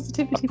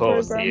 positivity of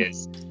course program. He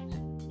is.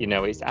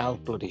 It's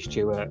Alf Bloody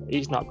Stewart.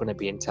 He's not going to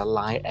be into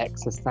light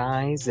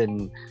exercise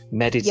and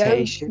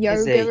meditation. Yoga,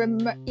 is he?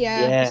 and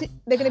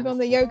they're going to be on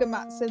the yoga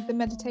mats of the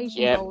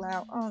meditation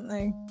rollout, aren't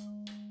they?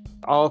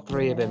 All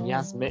three of them.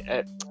 Yes,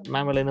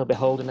 Marilyn will be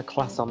holding a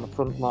class on the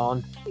front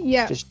lawn.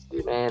 Yeah. Just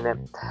tuning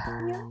in.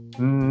 Yeah.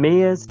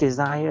 Mia's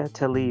desire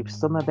to leave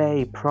Summer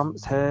Bay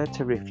prompts her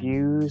to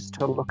refuse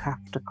to look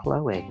after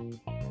Chloe.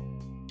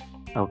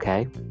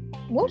 Okay.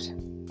 What?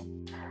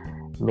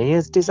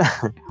 Mia's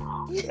desire.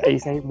 Are you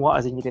saying what,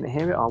 as in you didn't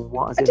hear it, or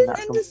what as in I didn't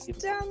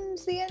understand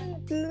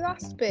the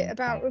last bit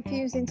about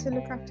refusing to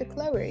look after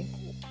Chloe.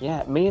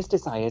 Yeah, Mia's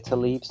desire to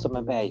leave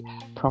Summer Bay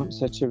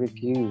prompts her to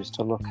refuse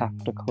to look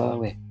after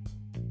Chloe.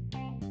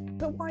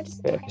 But why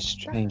does bit of a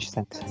strange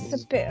sentence?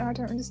 That's a bit I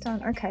don't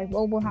understand. Okay,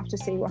 well we'll have to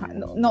see what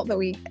happens. Not that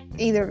we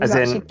either of us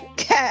as actually in,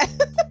 care.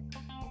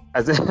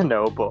 As in,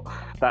 no, but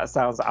that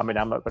sounds. I mean,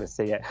 I'm not going to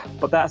see it,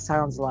 but that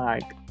sounds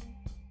like,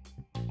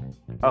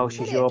 oh,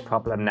 she's your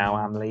problem now.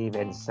 I'm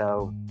leaving,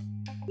 so.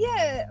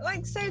 Yeah,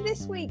 so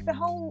this week, the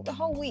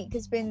whole week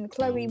has been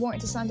Chloe wanting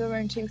to stand on her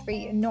own 2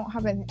 feet and not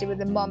have anything to do with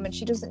a mum, and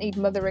she doesn't need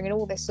mothering and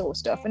all this sort of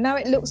stuff. And now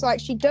it looks like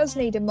she does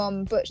need a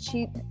mum, but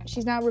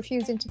she's now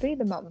refusing to be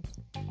the mum.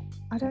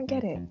 I don't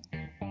get it.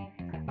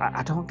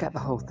 I don't get the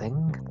whole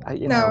thing. I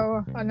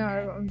know.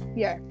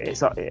 Yeah.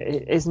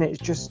 Isn't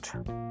it just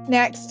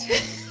next?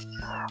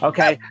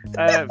 Okay,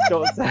 don't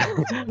say.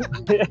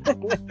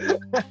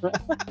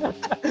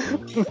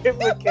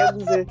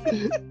 Mackenzie.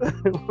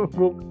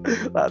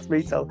 That's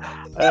me, tell.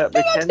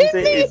 Mackenzie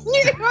is.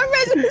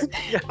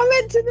 I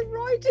meant to the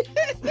right.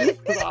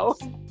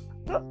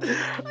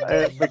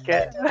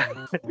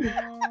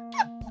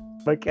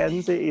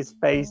 Mackenzie is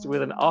faced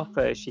with an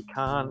offer she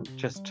can't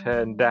just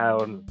turn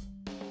down.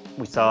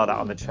 We saw that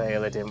on the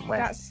trailer, didn't we?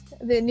 That's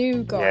the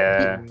new guy.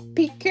 Yeah.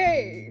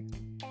 PK.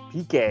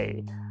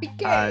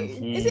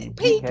 Is it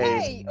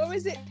PK or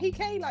is it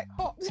PK like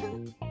hot?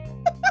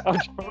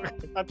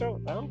 I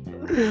don't know.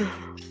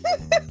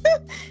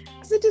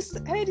 Because I just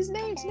heard his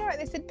name tonight.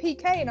 They said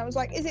PK, and I was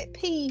like, is it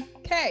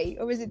PK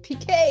or is it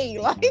PK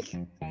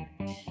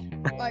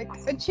like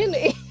a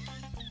chili?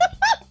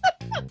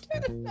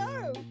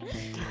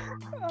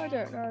 I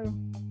don't know.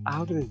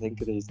 How do they think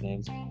of these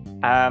names?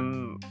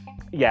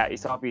 Yeah,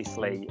 it's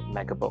obviously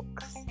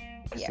Megabooks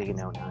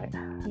Casino Night.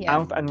 Yeah.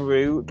 Alf and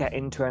Rue get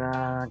into an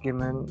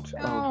argument.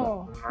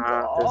 Oh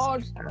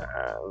God.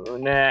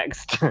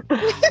 Next.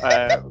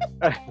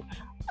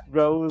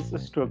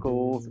 Rose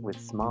struggles with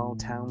small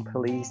town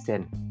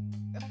policing.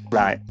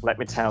 Right, let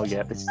me tell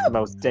you, this is the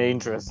most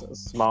dangerous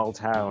small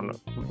town.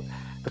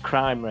 The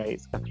crime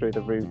rates are through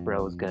the roof,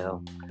 Rose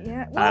girl.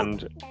 Yeah. Well,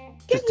 and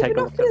just take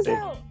a look at this.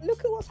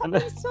 Look at what's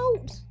happening with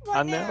Salt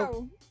right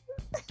now.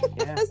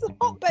 Yeah. That's a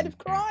hotbed of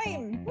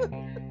crime.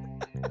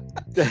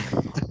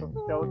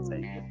 Don't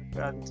take it for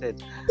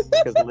granted,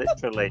 because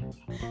literally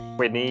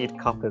we need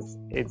coppers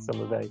in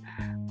Summer Bay.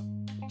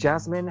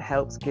 Jasmine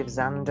helps give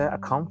Xander a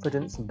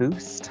confidence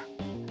boost.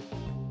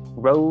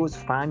 Rose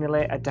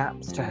finally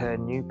adapts to her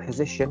new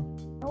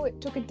position. Oh, it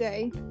took a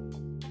day.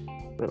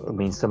 It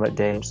means something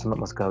dangerous, something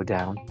must go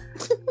down.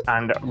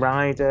 And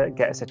Ryder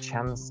gets a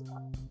chance.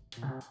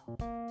 Oh.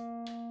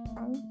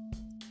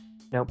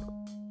 Nope.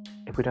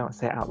 If we don't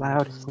say it out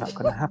loud, it's not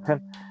going to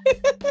happen.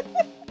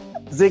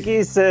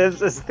 Ziggy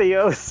serves as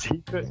Theo's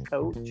secret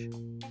coach.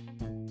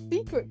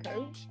 Secret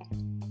coach?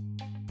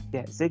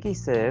 Yeah, Ziggy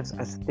serves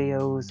as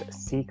Theo's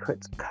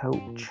secret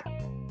coach.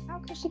 How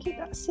can she keep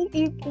that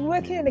secret? You're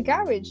working in a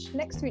garage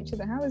next to each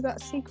other. How is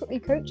that secretly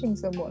coaching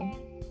someone?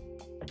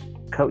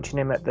 Coaching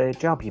him at the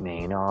job, you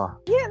mean? Or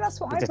Yeah,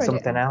 that's what is I've it read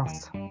something it.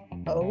 else?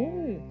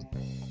 Oh.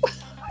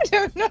 I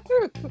don't know.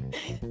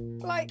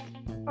 Like...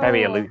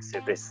 Very oh,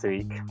 elusive this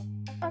week.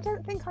 I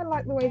don't think I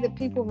like the way that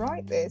people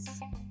write this.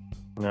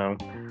 No.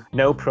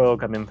 No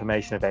programme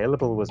information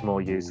available was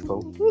more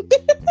useful.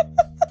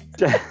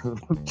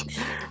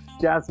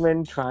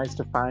 Jasmine tries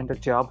to find a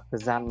job for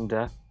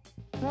Xander.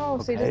 Oh,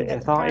 so he Okay, doesn't get I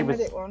the thought he was-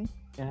 paramedic one.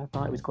 Yeah, I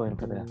thought he was going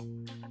for the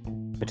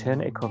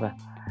maternity cover.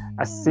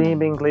 A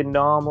seemingly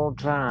normal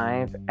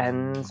drive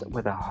ends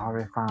with a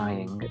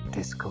horrifying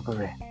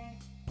discovery.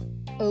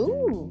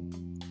 Oh.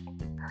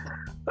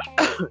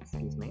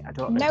 Excuse me, I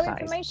don't know No if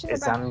that information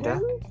is about Xander.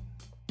 who?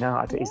 No,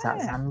 is that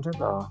Yeah.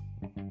 Xander or...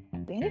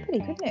 Be anybody,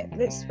 couldn't it?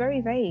 It's very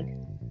vague.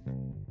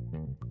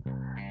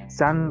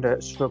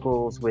 Xander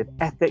struggles with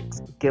ethics,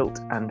 guilt,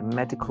 and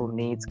medical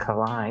needs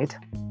collide.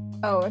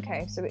 Oh,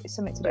 okay. So it's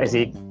something to do Has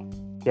with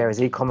he, has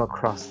he come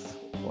across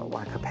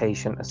like a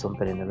patient or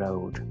something in the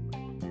road?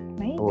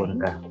 maybe. I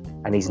wonder.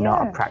 And he's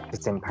not Yeah. a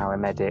practicing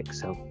paramedic,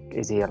 so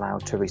is he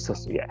allowed to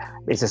resuscitate? Yeah,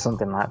 is there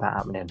something like that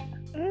happening?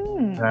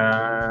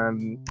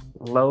 Mm.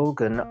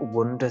 Logan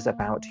wonders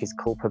about his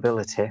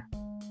culpability.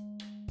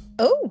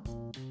 Oh,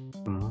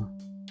 Mm.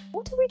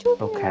 what are we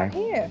talking Okay. about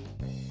here?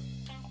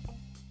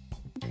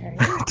 Okay.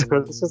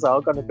 This has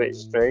all gone a bit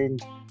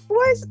strange.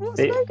 What's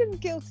It- Logan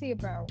guilty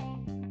about?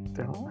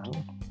 Don't know.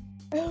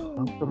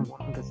 Logan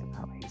wonders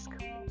about his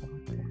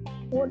culpability.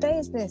 What day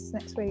is this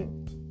next week?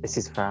 This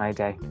is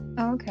Friday.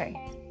 Oh, okay.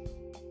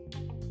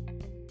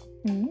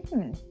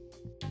 Mm.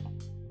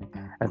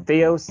 And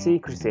Theo's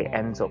secrecy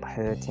ends up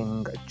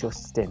hurting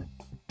Justin.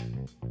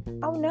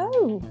 Oh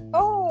no!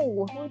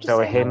 Oh, we're just So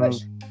saying him-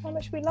 how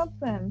much we love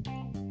them.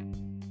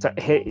 So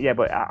yeah,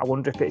 but I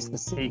wonder if it's the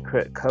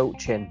secret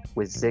coaching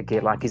with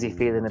Ziggy. Like, is he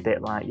feeling a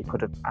bit like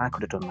I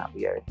could have done that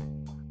with you?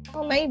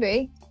 Oh,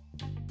 maybe.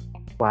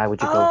 Why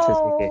would you go to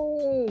Ziggy?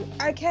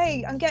 Oh,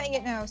 okay, I'm getting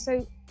it now.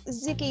 So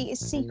Ziggy is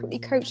secretly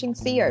coaching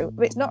Theo,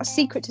 but it's not a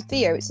secret to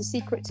Theo; it's a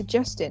secret to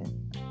Justin.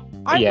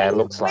 Yeah, it when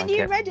looks when like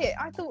you it. read it,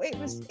 I thought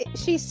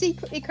she's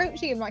secretly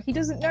coaching him, like he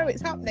doesn't know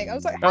it's happening. I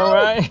was like, All how?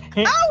 right.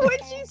 How would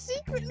she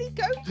secretly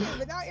coach him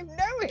without him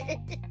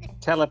knowing?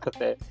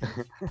 Telepathy.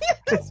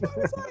 That's what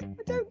I was like.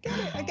 I don't get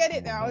it. I get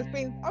it now.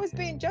 I was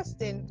being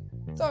Justin.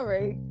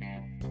 Sorry.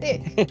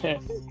 Dick.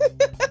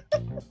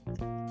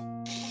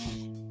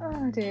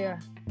 Oh dear.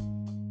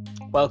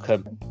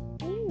 Welcome.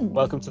 Mm.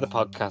 Welcome to the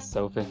podcast,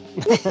 Sophie.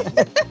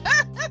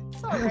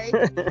 Sorry.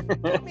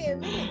 Give me a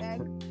minute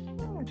then.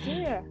 Oh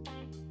dear.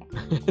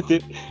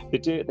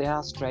 they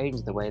are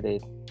strange the way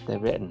they're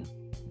written.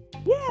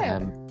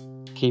 Yeah.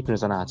 Keeping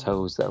us on our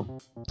toes though.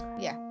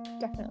 Yeah,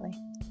 definitely.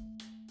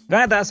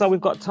 Right, that's all we've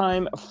got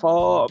time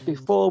for.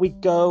 Before we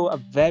go, a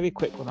very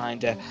quick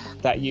reminder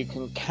that you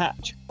can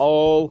catch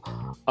all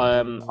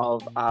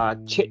of our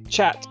chit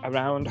chat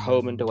around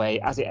Home and Away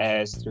as it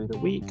airs through the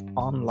week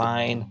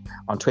online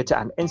on Twitter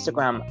and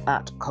Instagram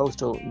at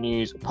Coastal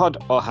News Pod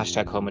or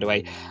hashtag Home and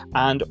Away.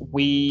 And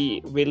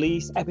we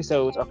release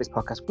episodes of this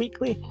podcast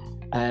weekly.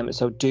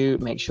 So do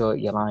make sure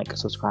you like,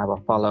 subscribe,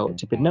 or follow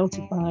to be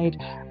notified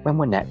when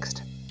we're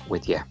next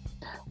with you.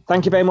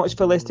 Thank you very much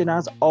for listening.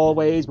 As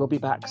always, we'll be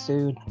back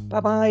soon.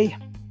 Bye-bye.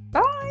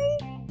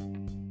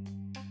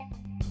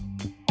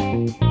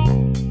 Bye.